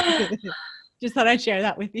 Just thought I'd share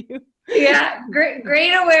that with you. Yeah,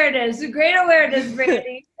 great awareness,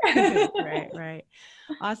 Brandy. Right.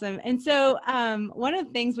 Awesome. And so one of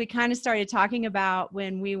the things we kind of started talking about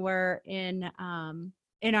when we were in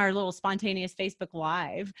our little spontaneous Facebook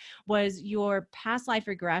Live was your past life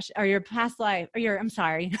regression, or your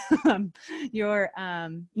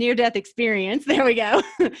near-death experience. There we go.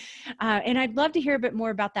 And I'd love to hear a bit more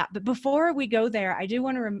about that. But before we go there, I do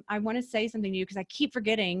want to say something to you, because I keep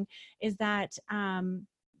forgetting, is that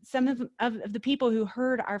some of the people who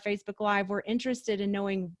heard our Facebook Live were interested in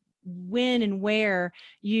knowing when and where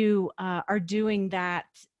you are doing that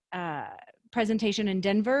presentation in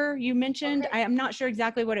Denver you mentioned. Okay. I'm not sure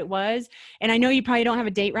exactly what it was. And I know you probably don't have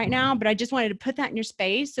a date right now, but I just wanted to put that in your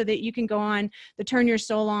space so that you can go on the Turn Your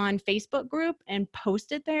Soul On Facebook group and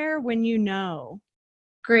post it there when you know.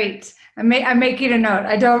 Great. I'm making a note.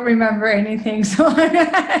 I don't remember anything, so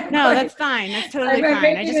No, that's fine. That's totally I'm fine. I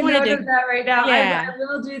making just a wanted note to, of that right now. yeah. I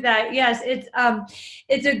will do that. Yes, it's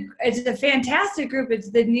a fantastic group.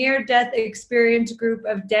 It's the Near Death Experience group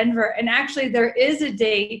of Denver, and actually there is a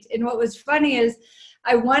date. And what was funny is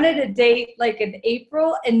I wanted a date like in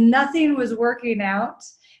April, and nothing was working out.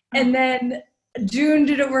 And then June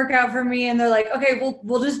didn't work out for me, and they're like, okay,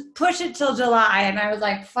 we'll just push it till July. And I was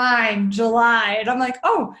like, fine, July. And I'm like,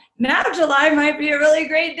 oh, now July might be a really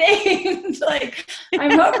great date. Like,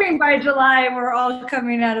 I'm hoping by July we're all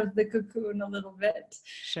coming out of the cocoon a little bit.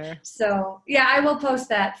 Sure. So yeah, I will post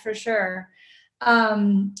that for sure.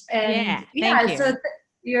 And Thank yeah, you. so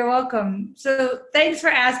you're welcome. So thanks for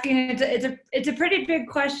asking. It's a pretty big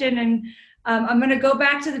question, and I'm going to go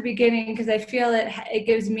back to the beginning because I feel it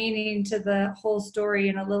gives meaning to the whole story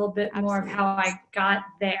and a little bit more of how I got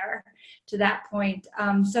there to that point.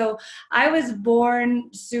 So I was born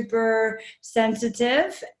super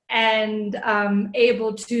sensitive and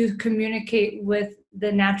able to communicate with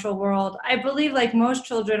the natural world. I believe like most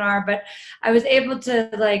children are, but I was able to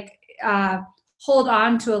like hold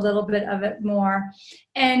on to a little bit of it more.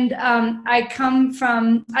 And I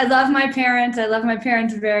love my parents. I love my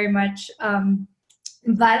parents very much.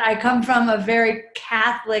 But I come from a very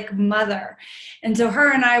Catholic mother. And so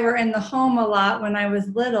her and I were in the home a lot when I was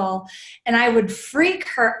little, and I would freak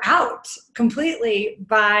her out completely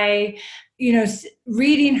by,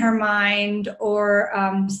 reading her mind or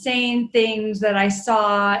saying things that I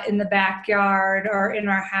saw in the backyard or in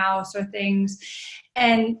our house or things.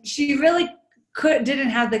 And she really didn't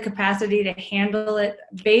have the capacity to handle it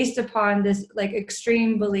based upon this like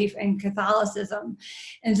extreme belief in Catholicism.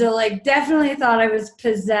 And so like definitely thought I was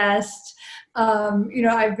possessed.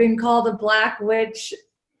 I've been called a black witch,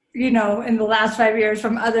 in the last 5 years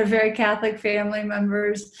from other very Catholic family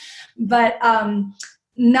members. But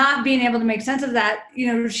not being able to make sense of that,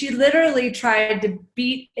 she literally tried to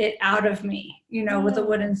beat it out of me, with a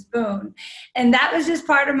wooden spoon. And that was just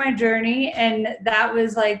part of my journey. And that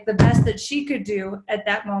was like the best that she could do at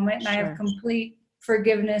that moment. And I have complete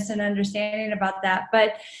forgiveness and understanding about that.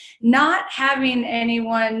 But not having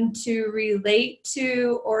anyone to relate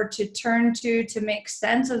to or to turn to make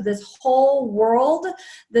sense of this whole world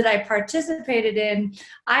that I participated in,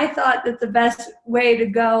 I thought that the best way to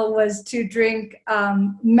go was to drink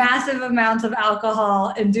massive amounts of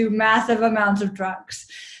alcohol and do massive amounts of drugs.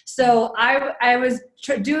 So I was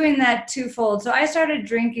doing that twofold. So I started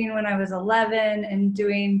drinking when I was 11 and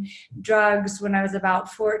doing drugs when I was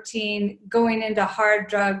about 14, going into hard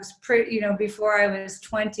drugs, before I was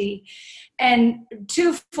 20. And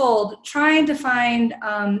twofold, trying to find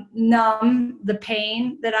numb the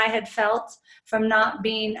pain that I had felt from not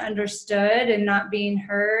being understood and not being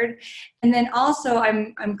heard. And then also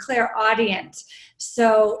I'm clairaudient.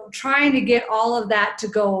 So trying to get all of that to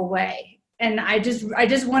go away. And I just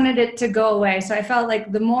wanted it to go away. So I felt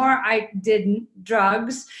like the more I did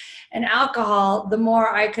drugs and alcohol, the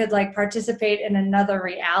more I could like participate in another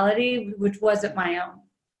reality, which wasn't my own.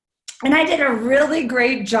 And I did a really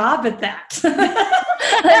great job at that.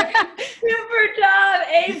 Like, super job,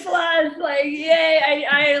 A+, like, yay.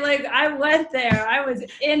 I went there. I was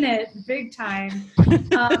in it big time.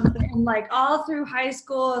 And like all through high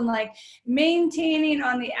school and like maintaining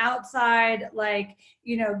on the outside, like,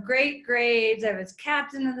 great grades. I was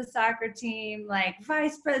captain of the soccer team, like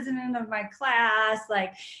vice president of my class,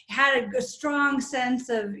 like had a strong sense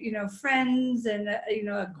of, friends and,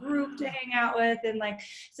 a group to hang out with. And like,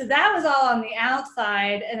 so that was all on the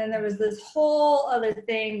outside. And then there was this whole other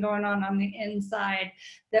thing going on the inside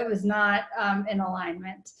that was not in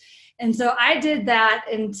alignment. And so I did that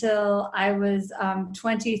until I was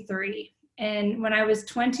 23. And when I was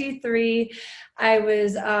 23, I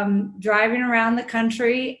was driving around the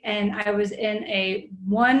country, and I was in a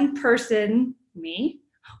one-person, me,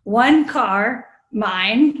 one car,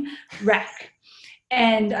 mine, wreck.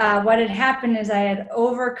 And what had happened is I had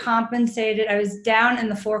overcompensated. I was down in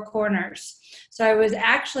the Four Corners. So I was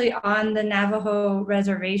actually on the Navajo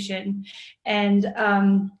reservation, and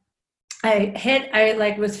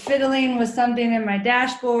I was fiddling with something in my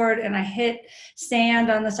dashboard, and I hit sand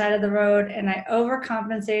on the side of the road, and I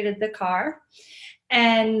overcompensated the car.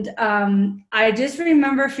 And I just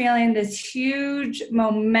remember feeling this huge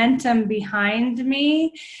momentum behind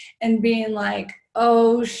me and being like,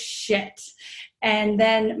 oh shit. And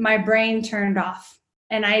then my brain turned off,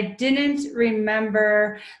 and I didn't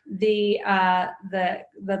remember the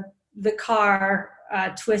car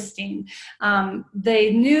twisting.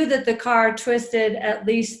 They knew that the car twisted at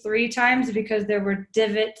least 3 times because there were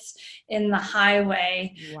divots in the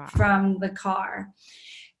highway from the car.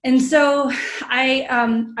 And so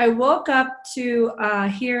I woke up to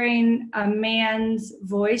hearing a man's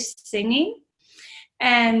voice singing,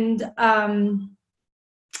 and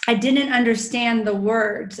I didn't understand the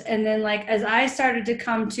words. And then, like, as I started to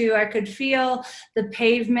come to, I could feel the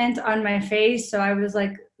pavement on my face. So I was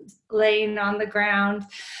like laying on the ground,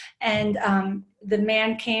 and the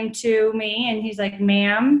man came to me and he's like,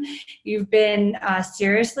 "Ma'am, you've been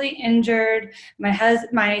seriously injured.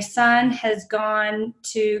 My son has gone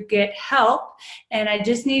to get help, and I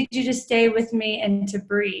just need you to stay with me and to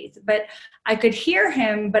breathe." But I could hear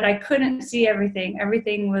him, but I couldn't see everything.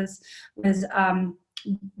 Everything was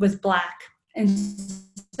black. And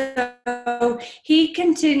so he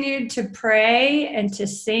continued to pray and to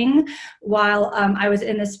sing while I was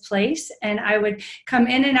in this place. And I would come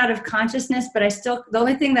in and out of consciousness, but the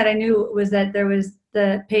only thing that I knew was that there was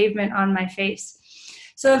the pavement on my face.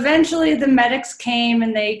 So eventually the medics came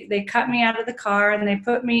and they cut me out of the car and they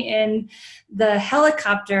put me in the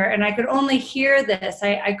helicopter, and I could only hear this.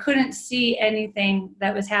 I couldn't see anything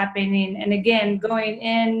that was happening. And again, going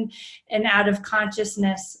in and out of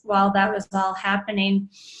consciousness while that was all happening.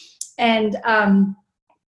 And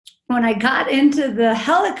when I got into the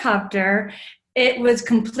helicopter, it was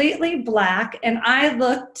completely black, and I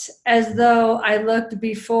looked as though I looked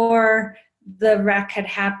before the wreck had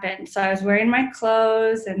happened. So I was wearing my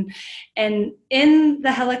clothes, and in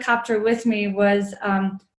the helicopter with me was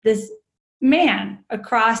this man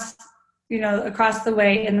across the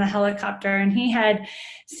way in the helicopter, and he had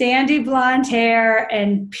sandy blonde hair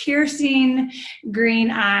and piercing green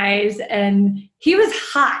eyes, and he was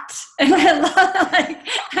hot. And I love, like,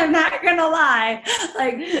 I'm not gonna lie,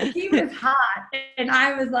 like, he was hot, and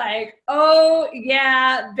I was like, oh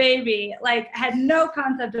yeah, baby. Like, I had no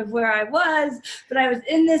concept of where I was, but I was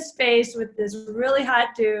in this space with this really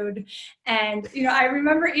hot dude. And I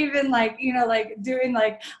remember even like doing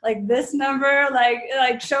like this number,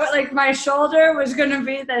 like show it, like my shoulder was gonna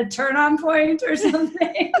be the turn on point or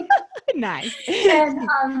something. Nice.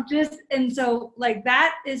 And so like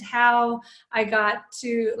that is how I got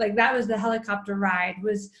to, like, that was the helicopter ride,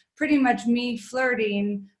 was pretty much me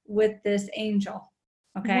flirting with this angel.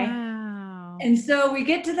 Okay. Wow. And so we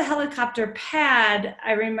get to the helicopter pad,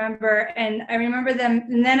 I remember them,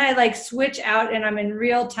 and then I like switch out and I'm in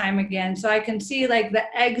real time again. So I can see like the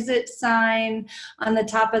exit sign on the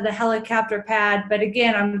top of the helicopter pad. But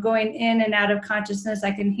again, I'm going in and out of consciousness.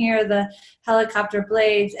 I can hear the helicopter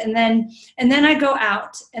blades. And then I go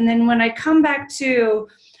out. And then when I come back to,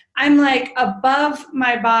 I'm like above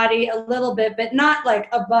my body a little bit, but not like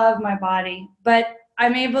above my body, but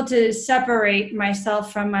I'm able to separate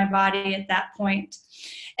myself from my body at that point.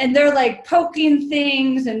 And they're like poking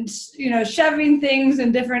things and, shoving things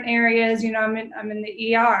in different areas. I'm in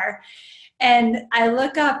the ER, and I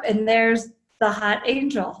look up and there's the hot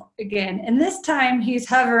angel again. And this time he's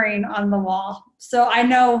hovering on the wall. So I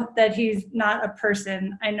know that he's not a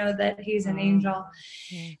person. I know that he's an angel.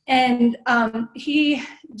 And he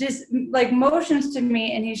just like motions to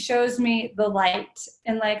me and he shows me the light.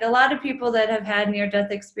 And like a lot of people that have had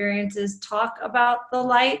near-death experiences talk about the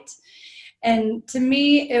light. And to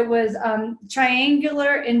me, it was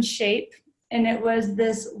triangular in shape. And it was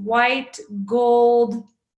this white gold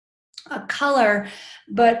color.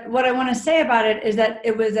 But what I want to say about it is that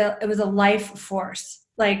it was a life force.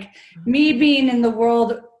 Like me being in the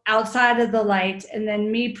world outside of the light, and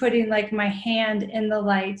then me putting like my hand in the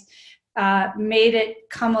light made it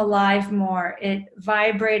come alive more. It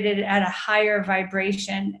vibrated at a higher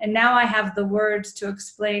vibration. And now I have the words to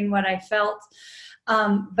explain what I felt.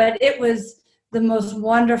 But it was the most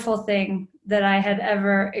wonderful thing that I had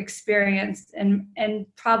ever experienced, and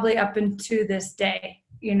probably up into this day,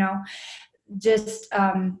 just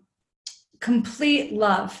complete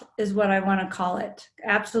love is what I want to call it.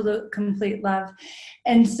 Absolute complete love.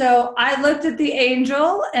 And so I looked at the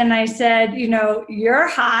angel and I said, you're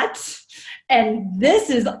hot and this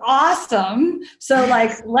is awesome. So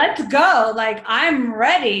like, let's go. Like, I'm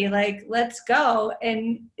ready. Like, let's go.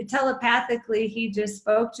 And telepathically, he just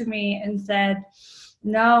spoke to me and said,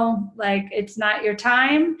 no, like, it's not your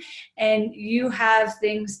time and you have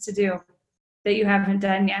things to do that you haven't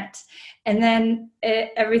done yet. And then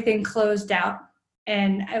everything closed out,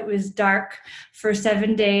 and it was dark for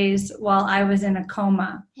 7 days while I was in a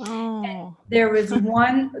coma. Oh. There was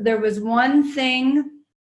one thing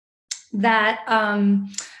that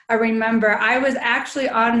I remember. I was actually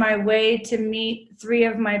on my way to meet 3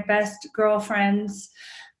 of my best girlfriends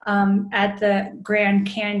at the Grand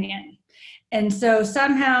Canyon. And so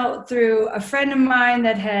somehow through a friend of mine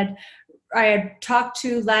that had I had talked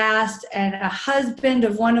to last, and a husband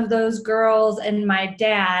of one of those girls and my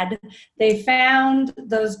dad, they found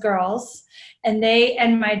those girls, and they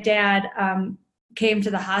and my dad came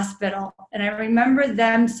to the hospital. And I remember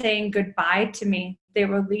them saying goodbye to me. They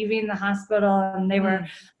were leaving the hospital and they were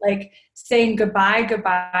like saying goodbye.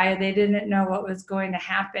 They didn't know what was going to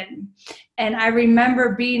happen. And I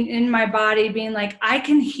remember being in my body, being like, I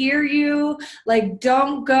can hear you, like,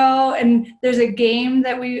 don't go. And there's a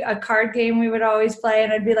card game we would always play.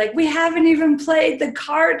 And I'd be like, we haven't even played the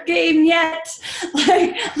card game yet.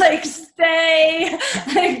 like stay,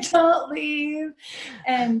 like, don't leave.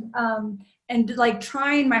 And like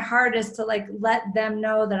trying my hardest to like let them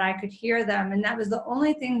know that I could hear them. And that was the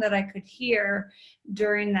only thing that I could hear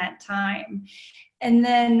during that time. And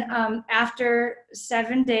then after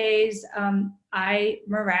 7 days, I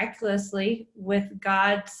miraculously, with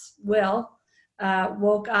God's will,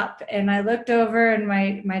 woke up, and I looked over, and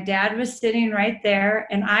my dad was sitting right there.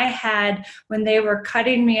 And I had, when they were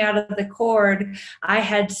cutting me out of the cord, I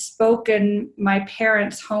had spoken my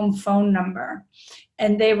parents' home phone number.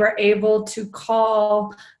 And they were able to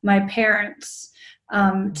call my parents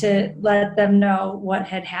to let them know what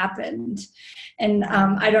had happened. And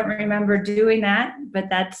I don't remember doing that, but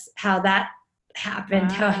that's how that happened,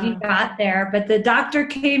 wow. How he got there. But the doctor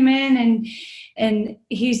came in and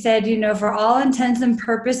he said, for all intents and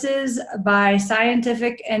purposes, by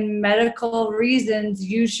scientific and medical reasons,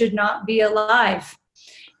 you should not be alive.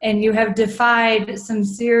 And you have defied some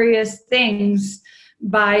serious things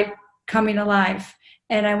by coming alive.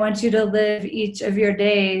 And I want you to live each of your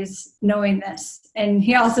days knowing this. And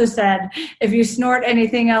he also said, if you snort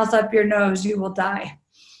anything else up your nose, you will die.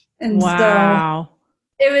 And wow. So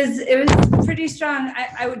it was pretty strong.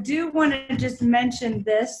 I do want to just mention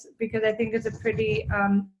this because I think it's a pretty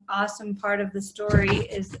awesome part of the story.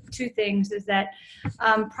 Is two things. Is that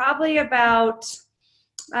probably about,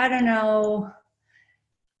 I don't know,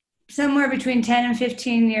 somewhere between 10 and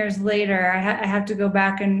 15 years later, I have to go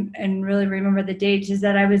back and really remember the dates, is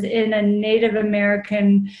that I was in a Native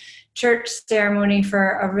American church ceremony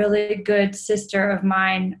for a really good sister of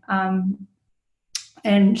mine,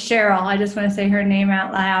 and Cheryl, I just want to say her name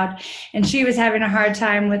out loud. And she was having a hard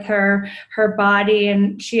time with her body,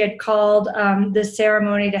 and she had called this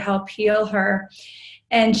ceremony to help heal her.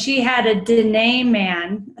 And she had a Dene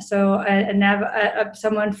man, so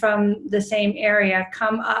someone from the same area,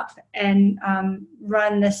 come up and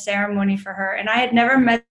run this ceremony for her. And I had never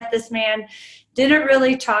met this man, didn't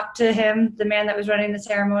really talk to him, the man that was running the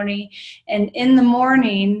ceremony. And in the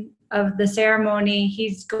morning of the ceremony,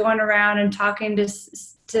 he's going around and talking to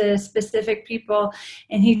specific people.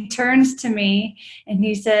 And he turns to me and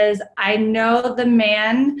he says, I know the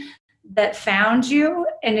man that found you,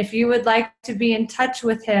 and if you would like to be in touch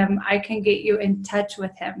with him, I can get you in touch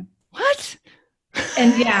with him. What?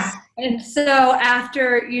 And yeah, and so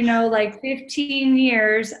after 15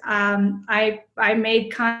 years, I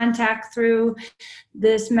made contact through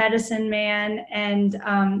this medicine man, and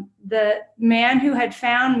the man who had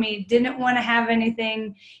found me didn't want to have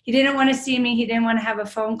anything. He didn't want to see me. He didn't want to have a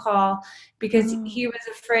phone call because he was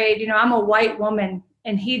afraid. I'm a white woman.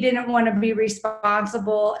 And he didn't want to be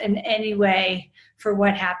responsible in any way for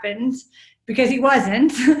what happened, because he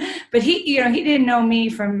wasn't. But he didn't know me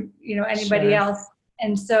from anybody else.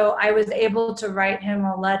 And so I was able to write him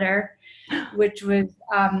a letter, which was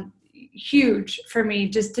huge for me,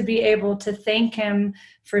 just to be able to thank him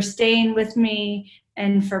for staying with me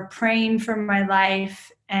and for praying for my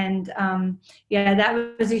life. And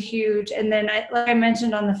that was a huge. And then like I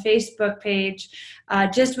mentioned on the Facebook page,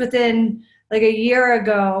 just within like a year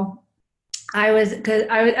ago, I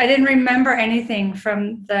didn't remember anything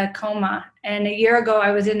from the coma. And a year ago,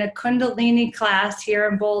 I was in a Kundalini class here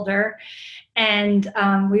in Boulder, and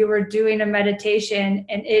we were doing a meditation,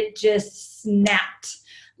 and it just snapped.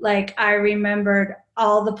 Like, I remembered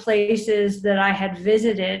all the places that I had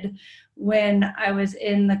visited when I was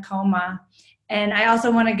in the coma. And I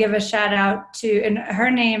also want to give a shout out to, and her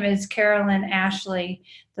name is Carolyn Ashley,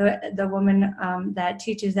 the woman that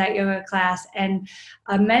teaches that yoga class, and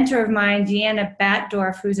a mentor of mine, Deanna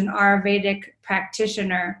Batdorf, who's an Ayurvedic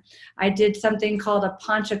practitioner. I did something called a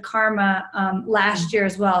Panchakarma last year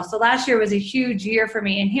as well. So last year was a huge year for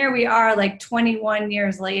me. And here we are like 21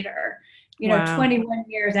 years later. Wow. 21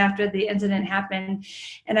 years after the incident happened.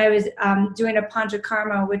 And I was doing a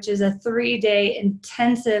Panchakarma, which is a 3-day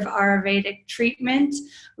intensive Ayurvedic treatment.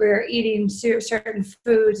 We're eating certain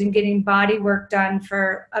foods and getting body work done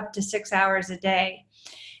for up to 6 hours a day.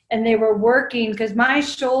 And they were working because my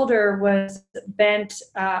shoulder was bent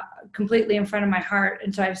completely in front of my heart.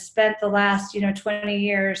 And so I've spent the last, 20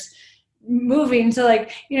 years moving. So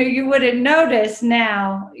like, you wouldn't notice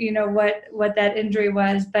now, what that injury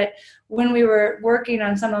was. But when we were working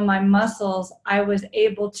on some of my muscles, I was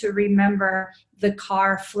able to remember the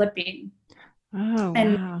car flipping. Oh,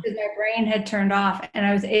 And wow. because my brain had turned off, and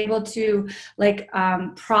I was able to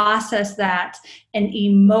process that and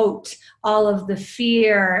emote all of the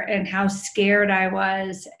fear and how scared I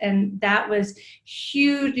was. And that was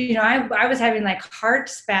huge. I was having like heart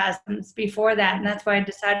spasms before that, and that's why I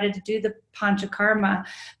decided to do the panchakarma.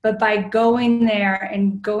 But by going there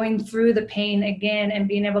and going through the pain again and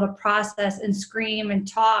being able to process and scream and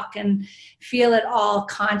talk and feel it all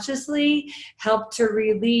consciously helped to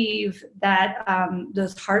relieve that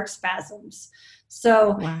those heart spasms.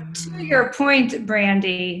 So Wow. to your point,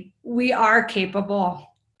 Brandy, we are capable,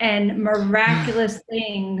 and miraculous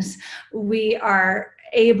things we are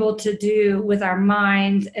able to do with our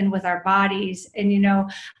minds and with our bodies. And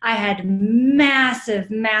I had massive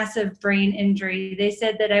brain injury. They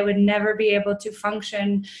said that I would never be able to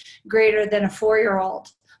function greater than a 4-year-old,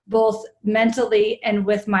 both mentally and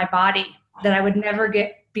with my body, that I would never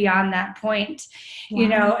get beyond that point.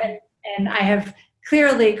 Wow. And I have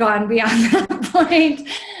clearly gone beyond that point.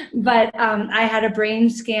 But I had a brain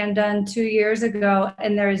scan done 2 years ago,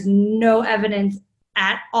 and there is no evidence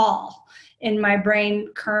at all in my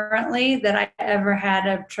brain currently that I ever had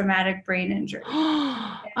a traumatic brain injury.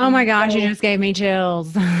 Oh my gosh, you just gave me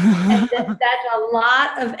chills. And that's a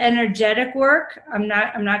lot of energetic work. I'm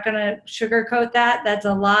not going to sugarcoat that. That's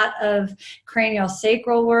a lot of cranial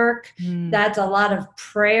sacral work. That's a lot of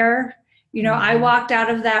prayer. I walked out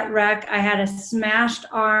of that wreck. I had a smashed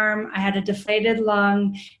arm. I had a deflated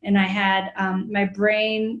lung, and I had my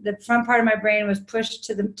brain, the front part of my brain was pushed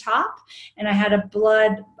to the top, and I had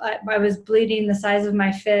I was bleeding the size of my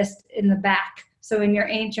fist in the back. So in your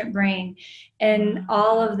ancient brain, and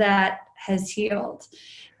all of that has healed.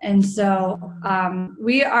 And so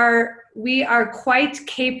we are quite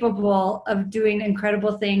capable of doing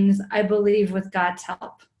incredible things, I believe, with God's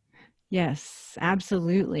help. Yes,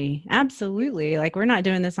 absolutely. Absolutely. Like, we're not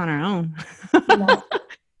doing this on our own. No,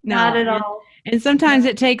 No. not at all. And sometimes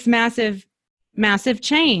it takes massive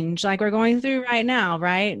change, like we're going through right now,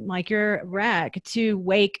 right? Like your wreck, to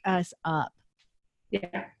wake us up.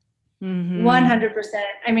 Yeah. 100%.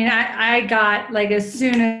 I mean, I got, like, as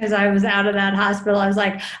soon as I was out of that hospital, I was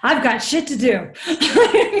like, I've got shit to do.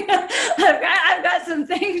 I've got some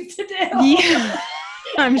things to do. Yeah.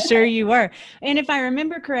 I'm sure you were. And if I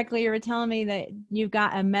remember correctly, you were telling me that you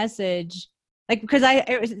got a message, like, because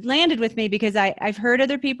it landed with me because I've heard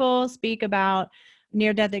other people speak about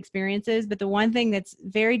near-death experiences, but the one thing that's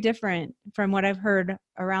very different from what I've heard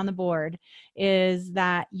around the board is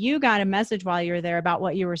that you got a message while you were there about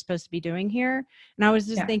what you were supposed to be doing here. And I was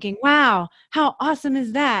just thinking, wow, how awesome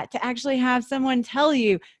is that to actually have someone tell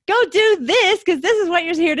you, go do this, because this is what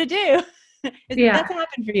you're here to do. That's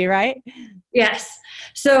happened for you, right? Yes.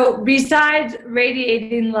 So besides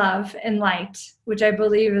radiating love and light, which I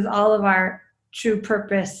believe is all of our true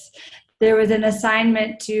purpose, there was an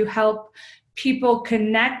assignment to help people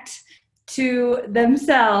connect to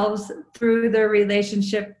themselves through their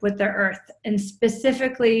relationship with the earth, and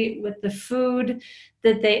specifically with the food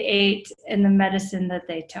that they ate and the medicine that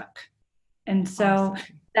they took. And so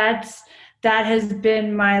that has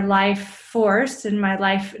been my life force and my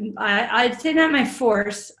life. I'd say not my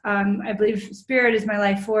force. I believe spirit is my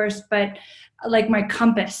life force, but like my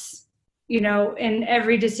compass, in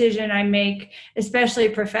every decision I make, especially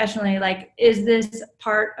professionally, like, is this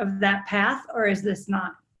part of that path or is this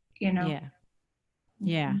not, Yeah.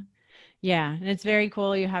 And it's very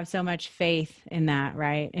cool. You have so much faith in that,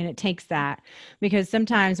 right? And it takes that, because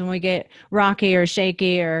sometimes when we get rocky or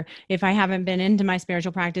shaky, or if I haven't been into my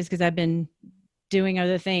spiritual practice because I've been doing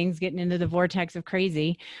other things, getting into the vortex of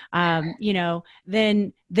crazy, then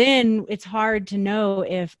it's hard to know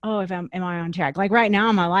if am I on track? Like right now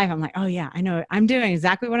in my life, I'm like, oh yeah, I know I'm doing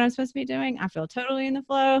exactly what I'm supposed to be doing. I feel totally in the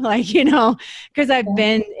flow, because I've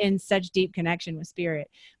been in such deep connection with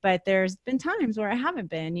spirit. But there's been times where I haven't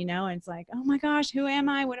been, and it's like, oh my gosh, who am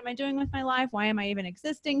I? What am I doing with my life? Why am I even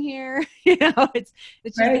existing here? It's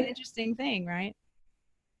just an interesting thing, right?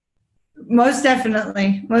 Most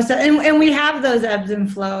definitely. And we have those ebbs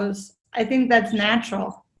and flows. I think that's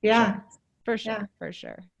natural. Yeah. Sure. For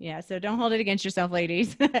sure. Yeah. So don't hold it against yourself,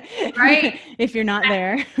 ladies. Right. If you're not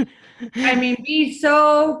there. I mean, be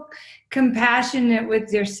so compassionate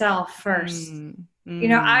with yourself first.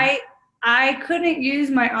 I couldn't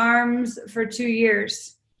use my arms for 2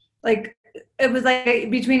 years. Like, it was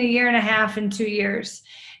like between 1.5 years and 2 years.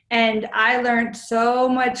 And I learned so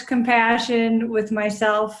much compassion with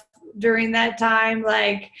myself during that time.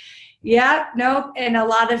 Like, Yeah, nope. And a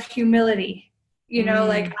lot of humility. Like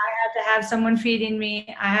I Mm. had to have someone feeding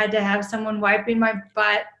me. I had to have someone wiping my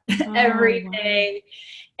butt Oh, every wow. day.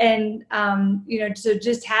 And, so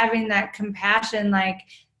just having that compassion, like,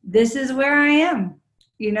 this is where I am,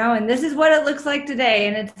 and this is what it looks like today.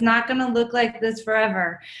 And it's not going to look like this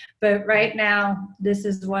forever. But right now, this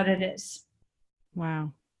is what it is.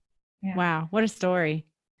 Wow. Yeah. Wow. What a story.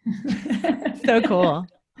 So cool.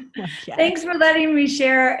 Like, yes. Thanks for letting me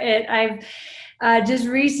share it. I've just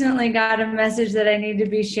recently got a message that I need to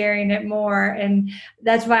be sharing it more. And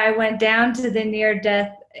that's why I went down to the near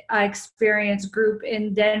death experience group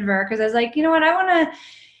in Denver, because I was like, you know what, I want to.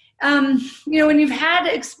 When you've had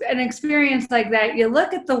an experience like that, you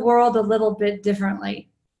look at the world a little bit differently.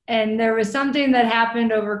 And there was something that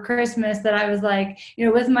happened over Christmas that I was like,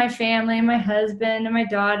 with my family, my husband and my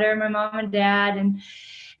daughter, my mom and dad, and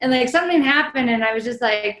like something happened, and I was just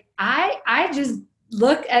like, I just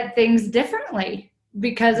look at things differently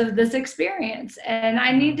because of this experience. And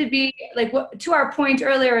I need to be like, to our point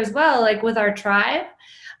earlier as well, like with our tribe,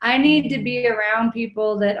 I need to be around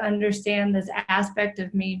people that understand this aspect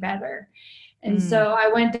of me better. And Mm. so I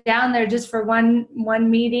went down there just for one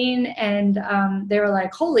meeting, and they were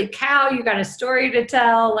like, "Holy cow, you got a story to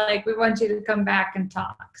tell! Like, we want you to come back and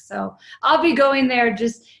talk." So I'll be going there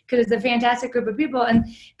just because it's a fantastic group of people, and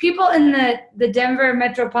people in the Denver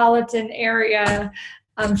metropolitan area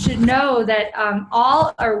should know that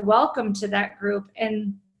all are welcome to that group.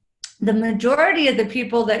 And the majority of the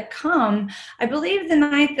people that come, I believe the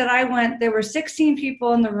night that I went, there were 16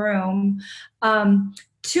 people in the room.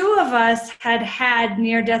 Two of us had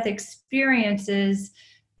near-death experiences.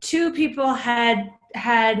 Two people had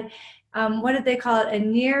what did they call it? A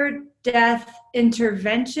near-death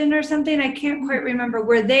intervention or something. I can't quite remember,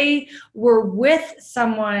 where they were with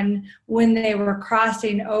someone when they were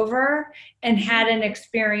crossing over and had an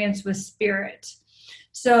experience with spirit.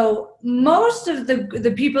 So most of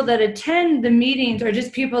the people that attend the meetings are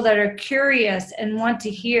just people that are curious and want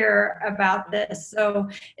to hear about this. So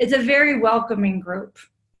it's a very welcoming group.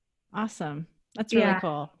 Awesome. That's really Yeah.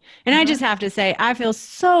 cool. And I just have to say, I feel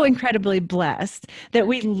so incredibly blessed that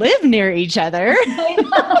we live near each other. I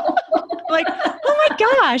know. Like, oh my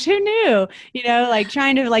gosh, who knew? Like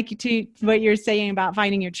trying to, like, to what you're saying about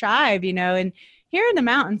finding your tribe, and here in the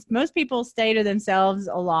mountains, most people stay to themselves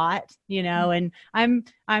a lot, and I'm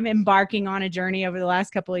embarking on a journey over the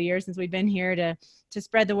last couple of years since we've been here to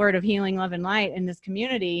spread the word of healing, love, and light in this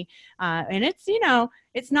community. And it's,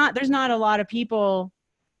 there's not a lot of people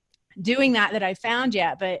doing that I found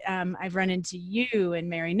yet, but I've run into you and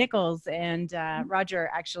Mary Nichols, and Roger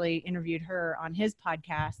actually interviewed her on his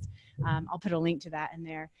podcast. I'll put a link to that in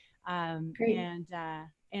there. Great.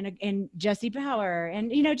 And Jesse Bauer, and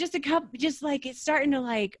just a couple, just like it's starting to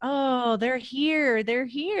like, oh, they're here,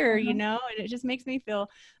 and it just makes me feel,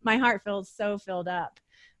 my heart feels so filled up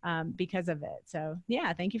because of it. So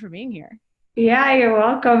yeah, thank you for being here. Yeah, you're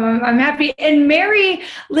welcome. I'm happy. And Mary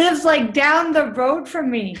lives like down the road from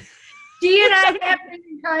me. She and I have been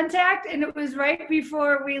in contact, and it was right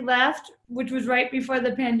before we left, which was right before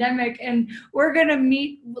the pandemic. And we're going to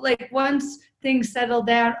meet like once things settle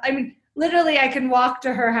down. I mean, literally, I can walk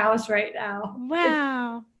to her house right now.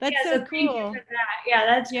 Wow, that's Yeah, so so thank you cool. for that. Yeah,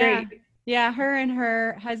 that's Yeah. great. Yeah, her and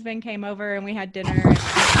her husband came over and we had dinner. And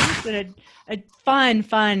it's just a fun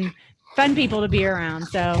people to be around.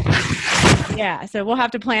 So yeah, so we'll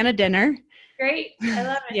have to plan a dinner. Great. I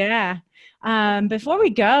love it. Yeah. Before we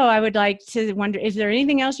go, I would like to wonder, is there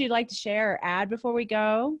anything else you'd like to share or add before we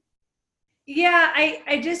go? Yeah,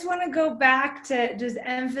 I just want to go back to just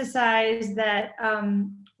emphasize that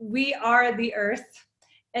we are the earth,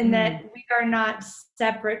 and that we are not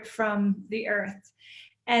separate from the earth.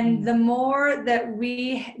 And the more that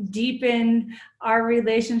we deepen our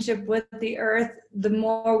relationship with the earth, the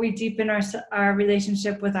more we deepen our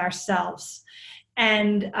relationship with ourselves.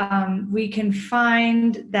 And we can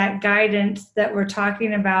find that guidance that we're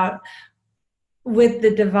talking about with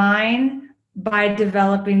the divine by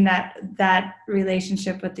developing that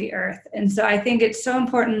relationship with the earth. And so I think it's so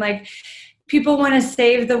important. Like, people want to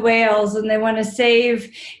save the whales, and they want to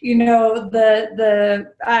save,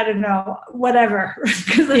 the I don't know, whatever,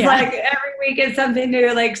 because it's like every week it's something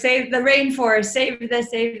new, like save the rainforest, save this,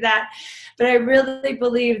 save that. But I really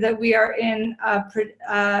believe that we are in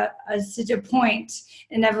such a point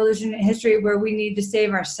in evolution history where we need to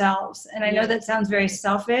save ourselves. And I know that sounds very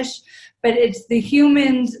selfish, but it's the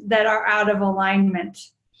humans that are out of alignment.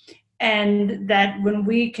 And that when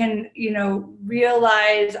we can,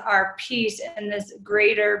 realize our peace and this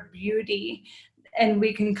greater beauty, and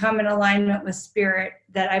we can come in alignment with spirit,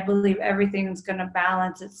 that I believe everything is going to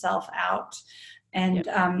balance itself out. and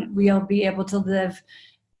we'll be able to live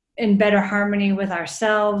in better harmony with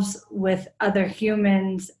ourselves, with other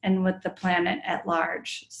humans, and with the planet at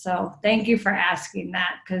large. So thank you for asking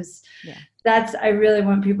that, because I really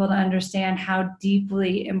want people to understand how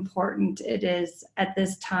deeply important it is at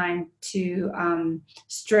this time to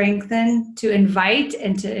strengthen, to invite,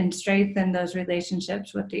 and to strengthen those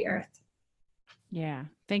relationships with the earth. Yeah.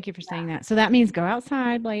 Thank you for saying that. So that means go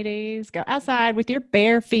outside, ladies. Go outside with your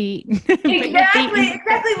bare feet. Exactly.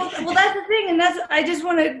 Well, that's the thing. And I just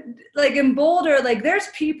want to like embolden, like there's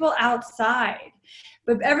people outside,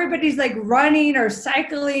 but everybody's like running or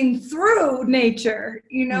cycling through nature,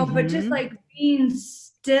 but just like being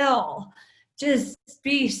still, just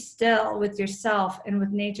be still with yourself and with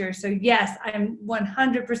nature. So yes, I'm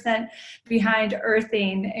 100% behind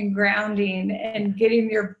earthing and grounding and getting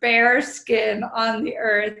your bare skin on the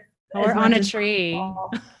earth. Or on a tree.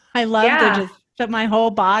 I love to just put my whole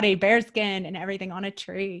body, bare skin and everything on a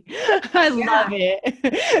tree. I love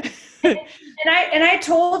it. And I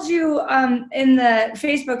told you in the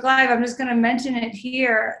Facebook Live, I'm just going to mention it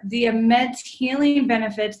here, the immense healing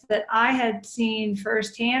benefits that I had seen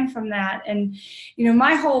firsthand from that. And,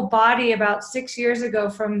 my whole body about 6 years ago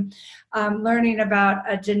from learning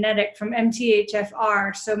about a genetic from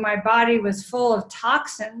MTHFR. So my body was full of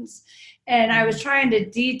toxins. And I was trying to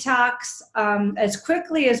detox as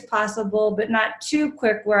quickly as possible, but not too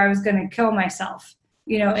quick where I was going to kill myself,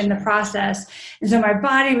 in the process. And so my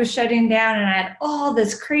body was shutting down and I had all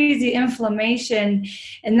this crazy inflammation.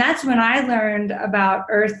 And that's when I learned about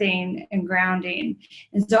earthing and grounding.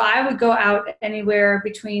 And so I would go out anywhere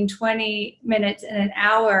between 20 minutes and an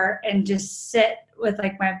hour and just sit with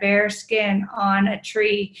like my bare skin on a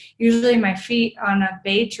tree, usually my feet on a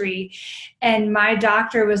bay tree. And my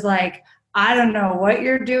doctor was like, I don't know what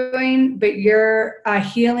you're doing, but you're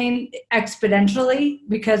healing exponentially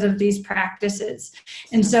because of these practices.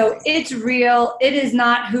 And so it's real. It is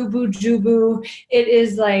not hooboo jubu. It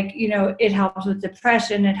is like, it helps with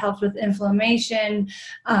depression. It helps with inflammation,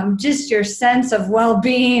 just your sense of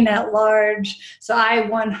well-being at large. So I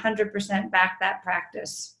 100% back that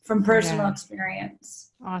practice from personal experience.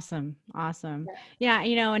 Awesome. Yeah.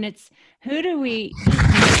 And it's, who do we,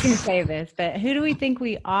 I can say this, but who do we think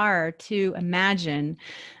we are to imagine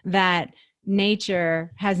that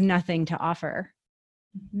nature has nothing to offer?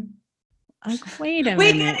 Like, wait a minute.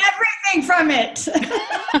 We get everything from it.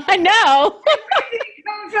 I know. Everything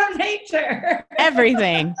comes from nature.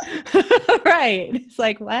 Everything. Right. It's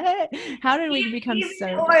like, what? How did we become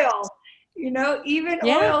so oil? Even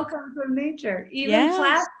oil comes from nature. Even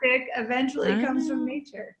plastic eventually comes from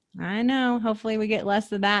nature. I know. Hopefully we get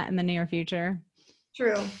less of that in the near future.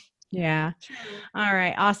 True. Yeah. True. All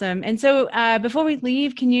right. Awesome. And so before we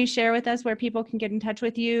leave, can you share with us where people can get in touch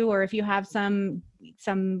with you, or if you have some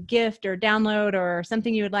gift or download or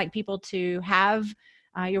something you would like people to have,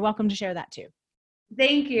 you're welcome to share that too.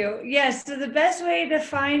 Thank you. Yes. So the best way to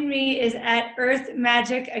find me is at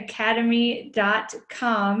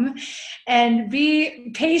earthmagicacademy.com, and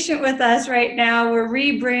be patient with us right now. We're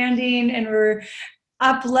rebranding and we're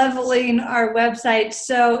up-leveling our website.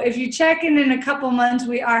 So if you check in a couple months,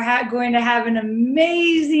 we are going to have an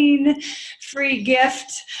amazing free gift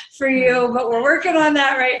for you, but we're working on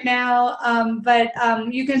that right now. But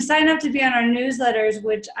you can sign up to be on our newsletters,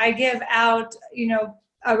 which I give out,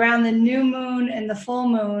 around the new moon and the full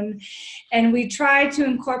moon. And we try to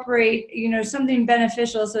incorporate, something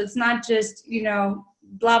beneficial. So it's not just,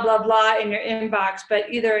 blah, blah, blah in your inbox,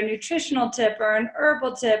 but either a nutritional tip or an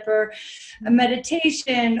herbal tip or a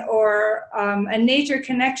meditation or a nature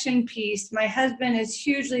connection piece. My husband is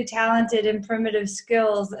hugely talented in primitive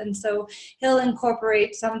skills. And so he'll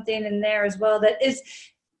incorporate something in there as well that is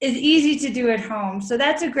easy to do at home. So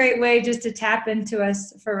that's a great way just to tap into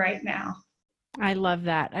us for right now. I love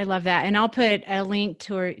that. And I'll put a link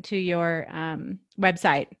to your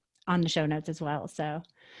website on the show notes as well. So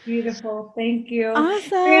beautiful. Thank you.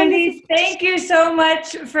 Awesome. Randy, thank you so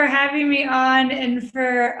much for having me on and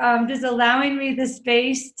for just allowing me the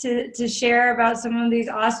space to share about some of these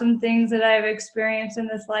awesome things that I've experienced in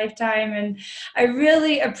this lifetime. And I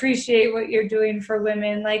really appreciate what you're doing for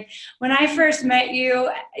women. Like when I first met you,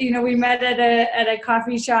 we met at a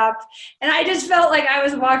coffee shop, and I just felt like I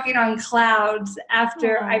was walking on clouds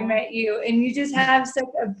after I met you. And you just have such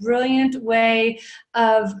a brilliant way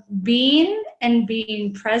of being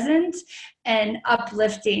present and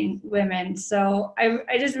uplifting women. So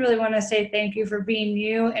I just really want to say thank you for being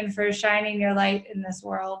you and for shining your light in this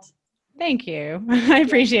world. Thank you. I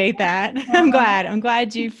appreciate that. I'm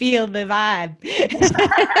glad you feel the vibe. It's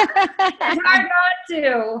hard not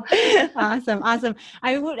to. Awesome.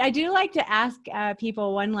 I do like to ask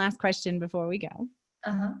people one last question before we go.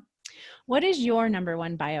 Uh-huh. What is your number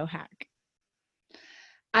one biohack?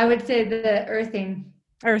 I would say the earthing.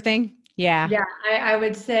 Earthing. Yeah. Yeah, I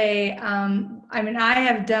would say, I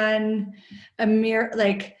have done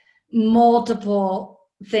multiple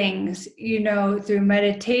things, through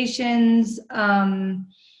meditations,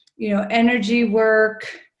 energy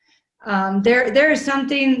work. There is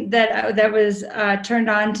something that was turned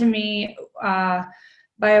on to me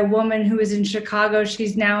by a woman who was in Chicago.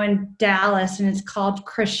 She's now in Dallas, and it's called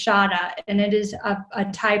Krishada, and it is a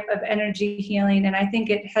type of energy healing. And I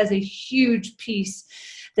think it has a huge piece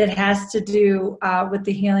that has to do with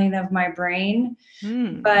the healing of my brain.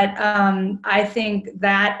 But I think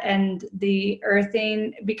that and the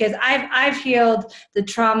earthing, because I've healed the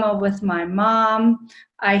trauma with my mom.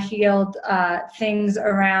 I healed things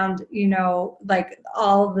around, like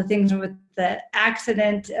all the things with the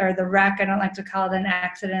accident or the wreck. I don't like to call it an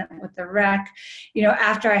accident, with the wreck.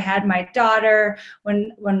 After I had my daughter,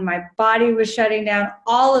 when my body was shutting down,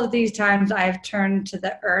 all of these times I've turned to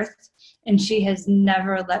the earth, and she has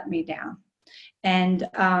never let me down. And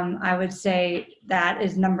I would say that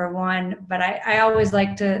is number one. But I always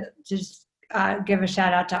like to just give a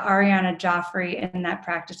shout out to Ariana Joffrey in that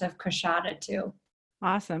practice of Krishada too.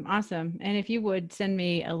 Awesome. And if you would send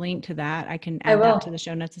me a link to that, I can add that to the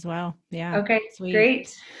show notes as well. Yeah. Okay. Sweet.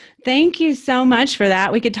 Great. Thank you so much for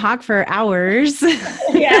that. We could talk for hours.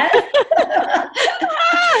 Yeah.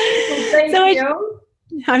 Thank you.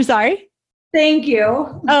 I'm sorry. Thank you.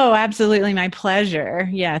 Oh, absolutely. My pleasure.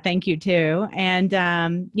 Yeah. Thank you too. And,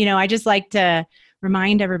 I just like to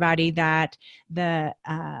remind everybody that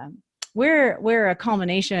we're a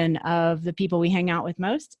culmination of the people we hang out with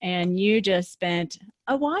most. And you just spent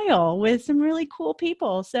a while with some really cool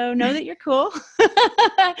people. So know that you're cool.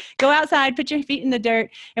 Go outside, put your feet in the dirt,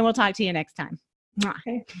 and we'll talk to you next time.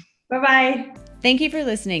 Okay. Bye-bye. Thank you for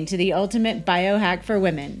listening to the Ultimate Biohack for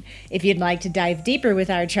Women. If you'd like to dive deeper with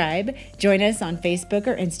our tribe, join us on Facebook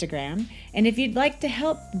or Instagram. And if you'd like to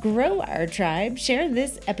help grow our tribe, share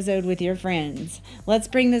this episode with your friends. Let's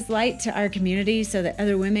bring this light to our community so that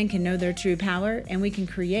other women can know their true power and we can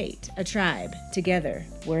create a tribe together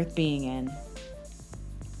worth being in.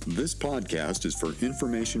 This podcast is for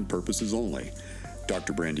information purposes only.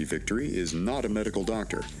 Dr. Brandy Victory is not a medical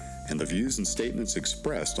doctor, and the views and statements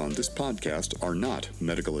expressed on this podcast are not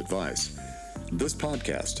medical advice. This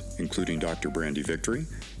podcast, including Dr. Brandy Victory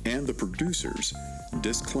and the producers,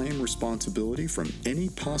 disclaim responsibility from any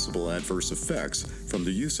possible adverse effects from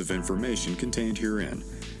the use of information contained herein.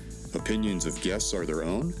 Opinions of guests are their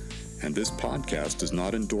own, and this podcast does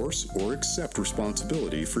not endorse or accept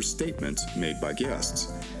responsibility for statements made by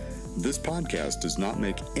guests. This podcast does not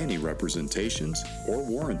make any representations or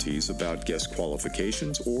warranties about guest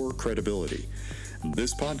qualifications or credibility.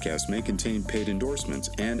 This podcast may contain paid endorsements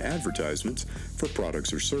and advertisements for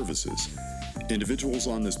products or services. Individuals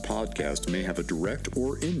on this podcast may have a direct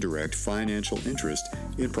or indirect financial interest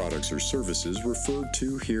in products or services referred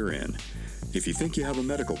to herein. If you think you have a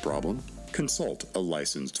medical problem, consult a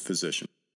licensed physician.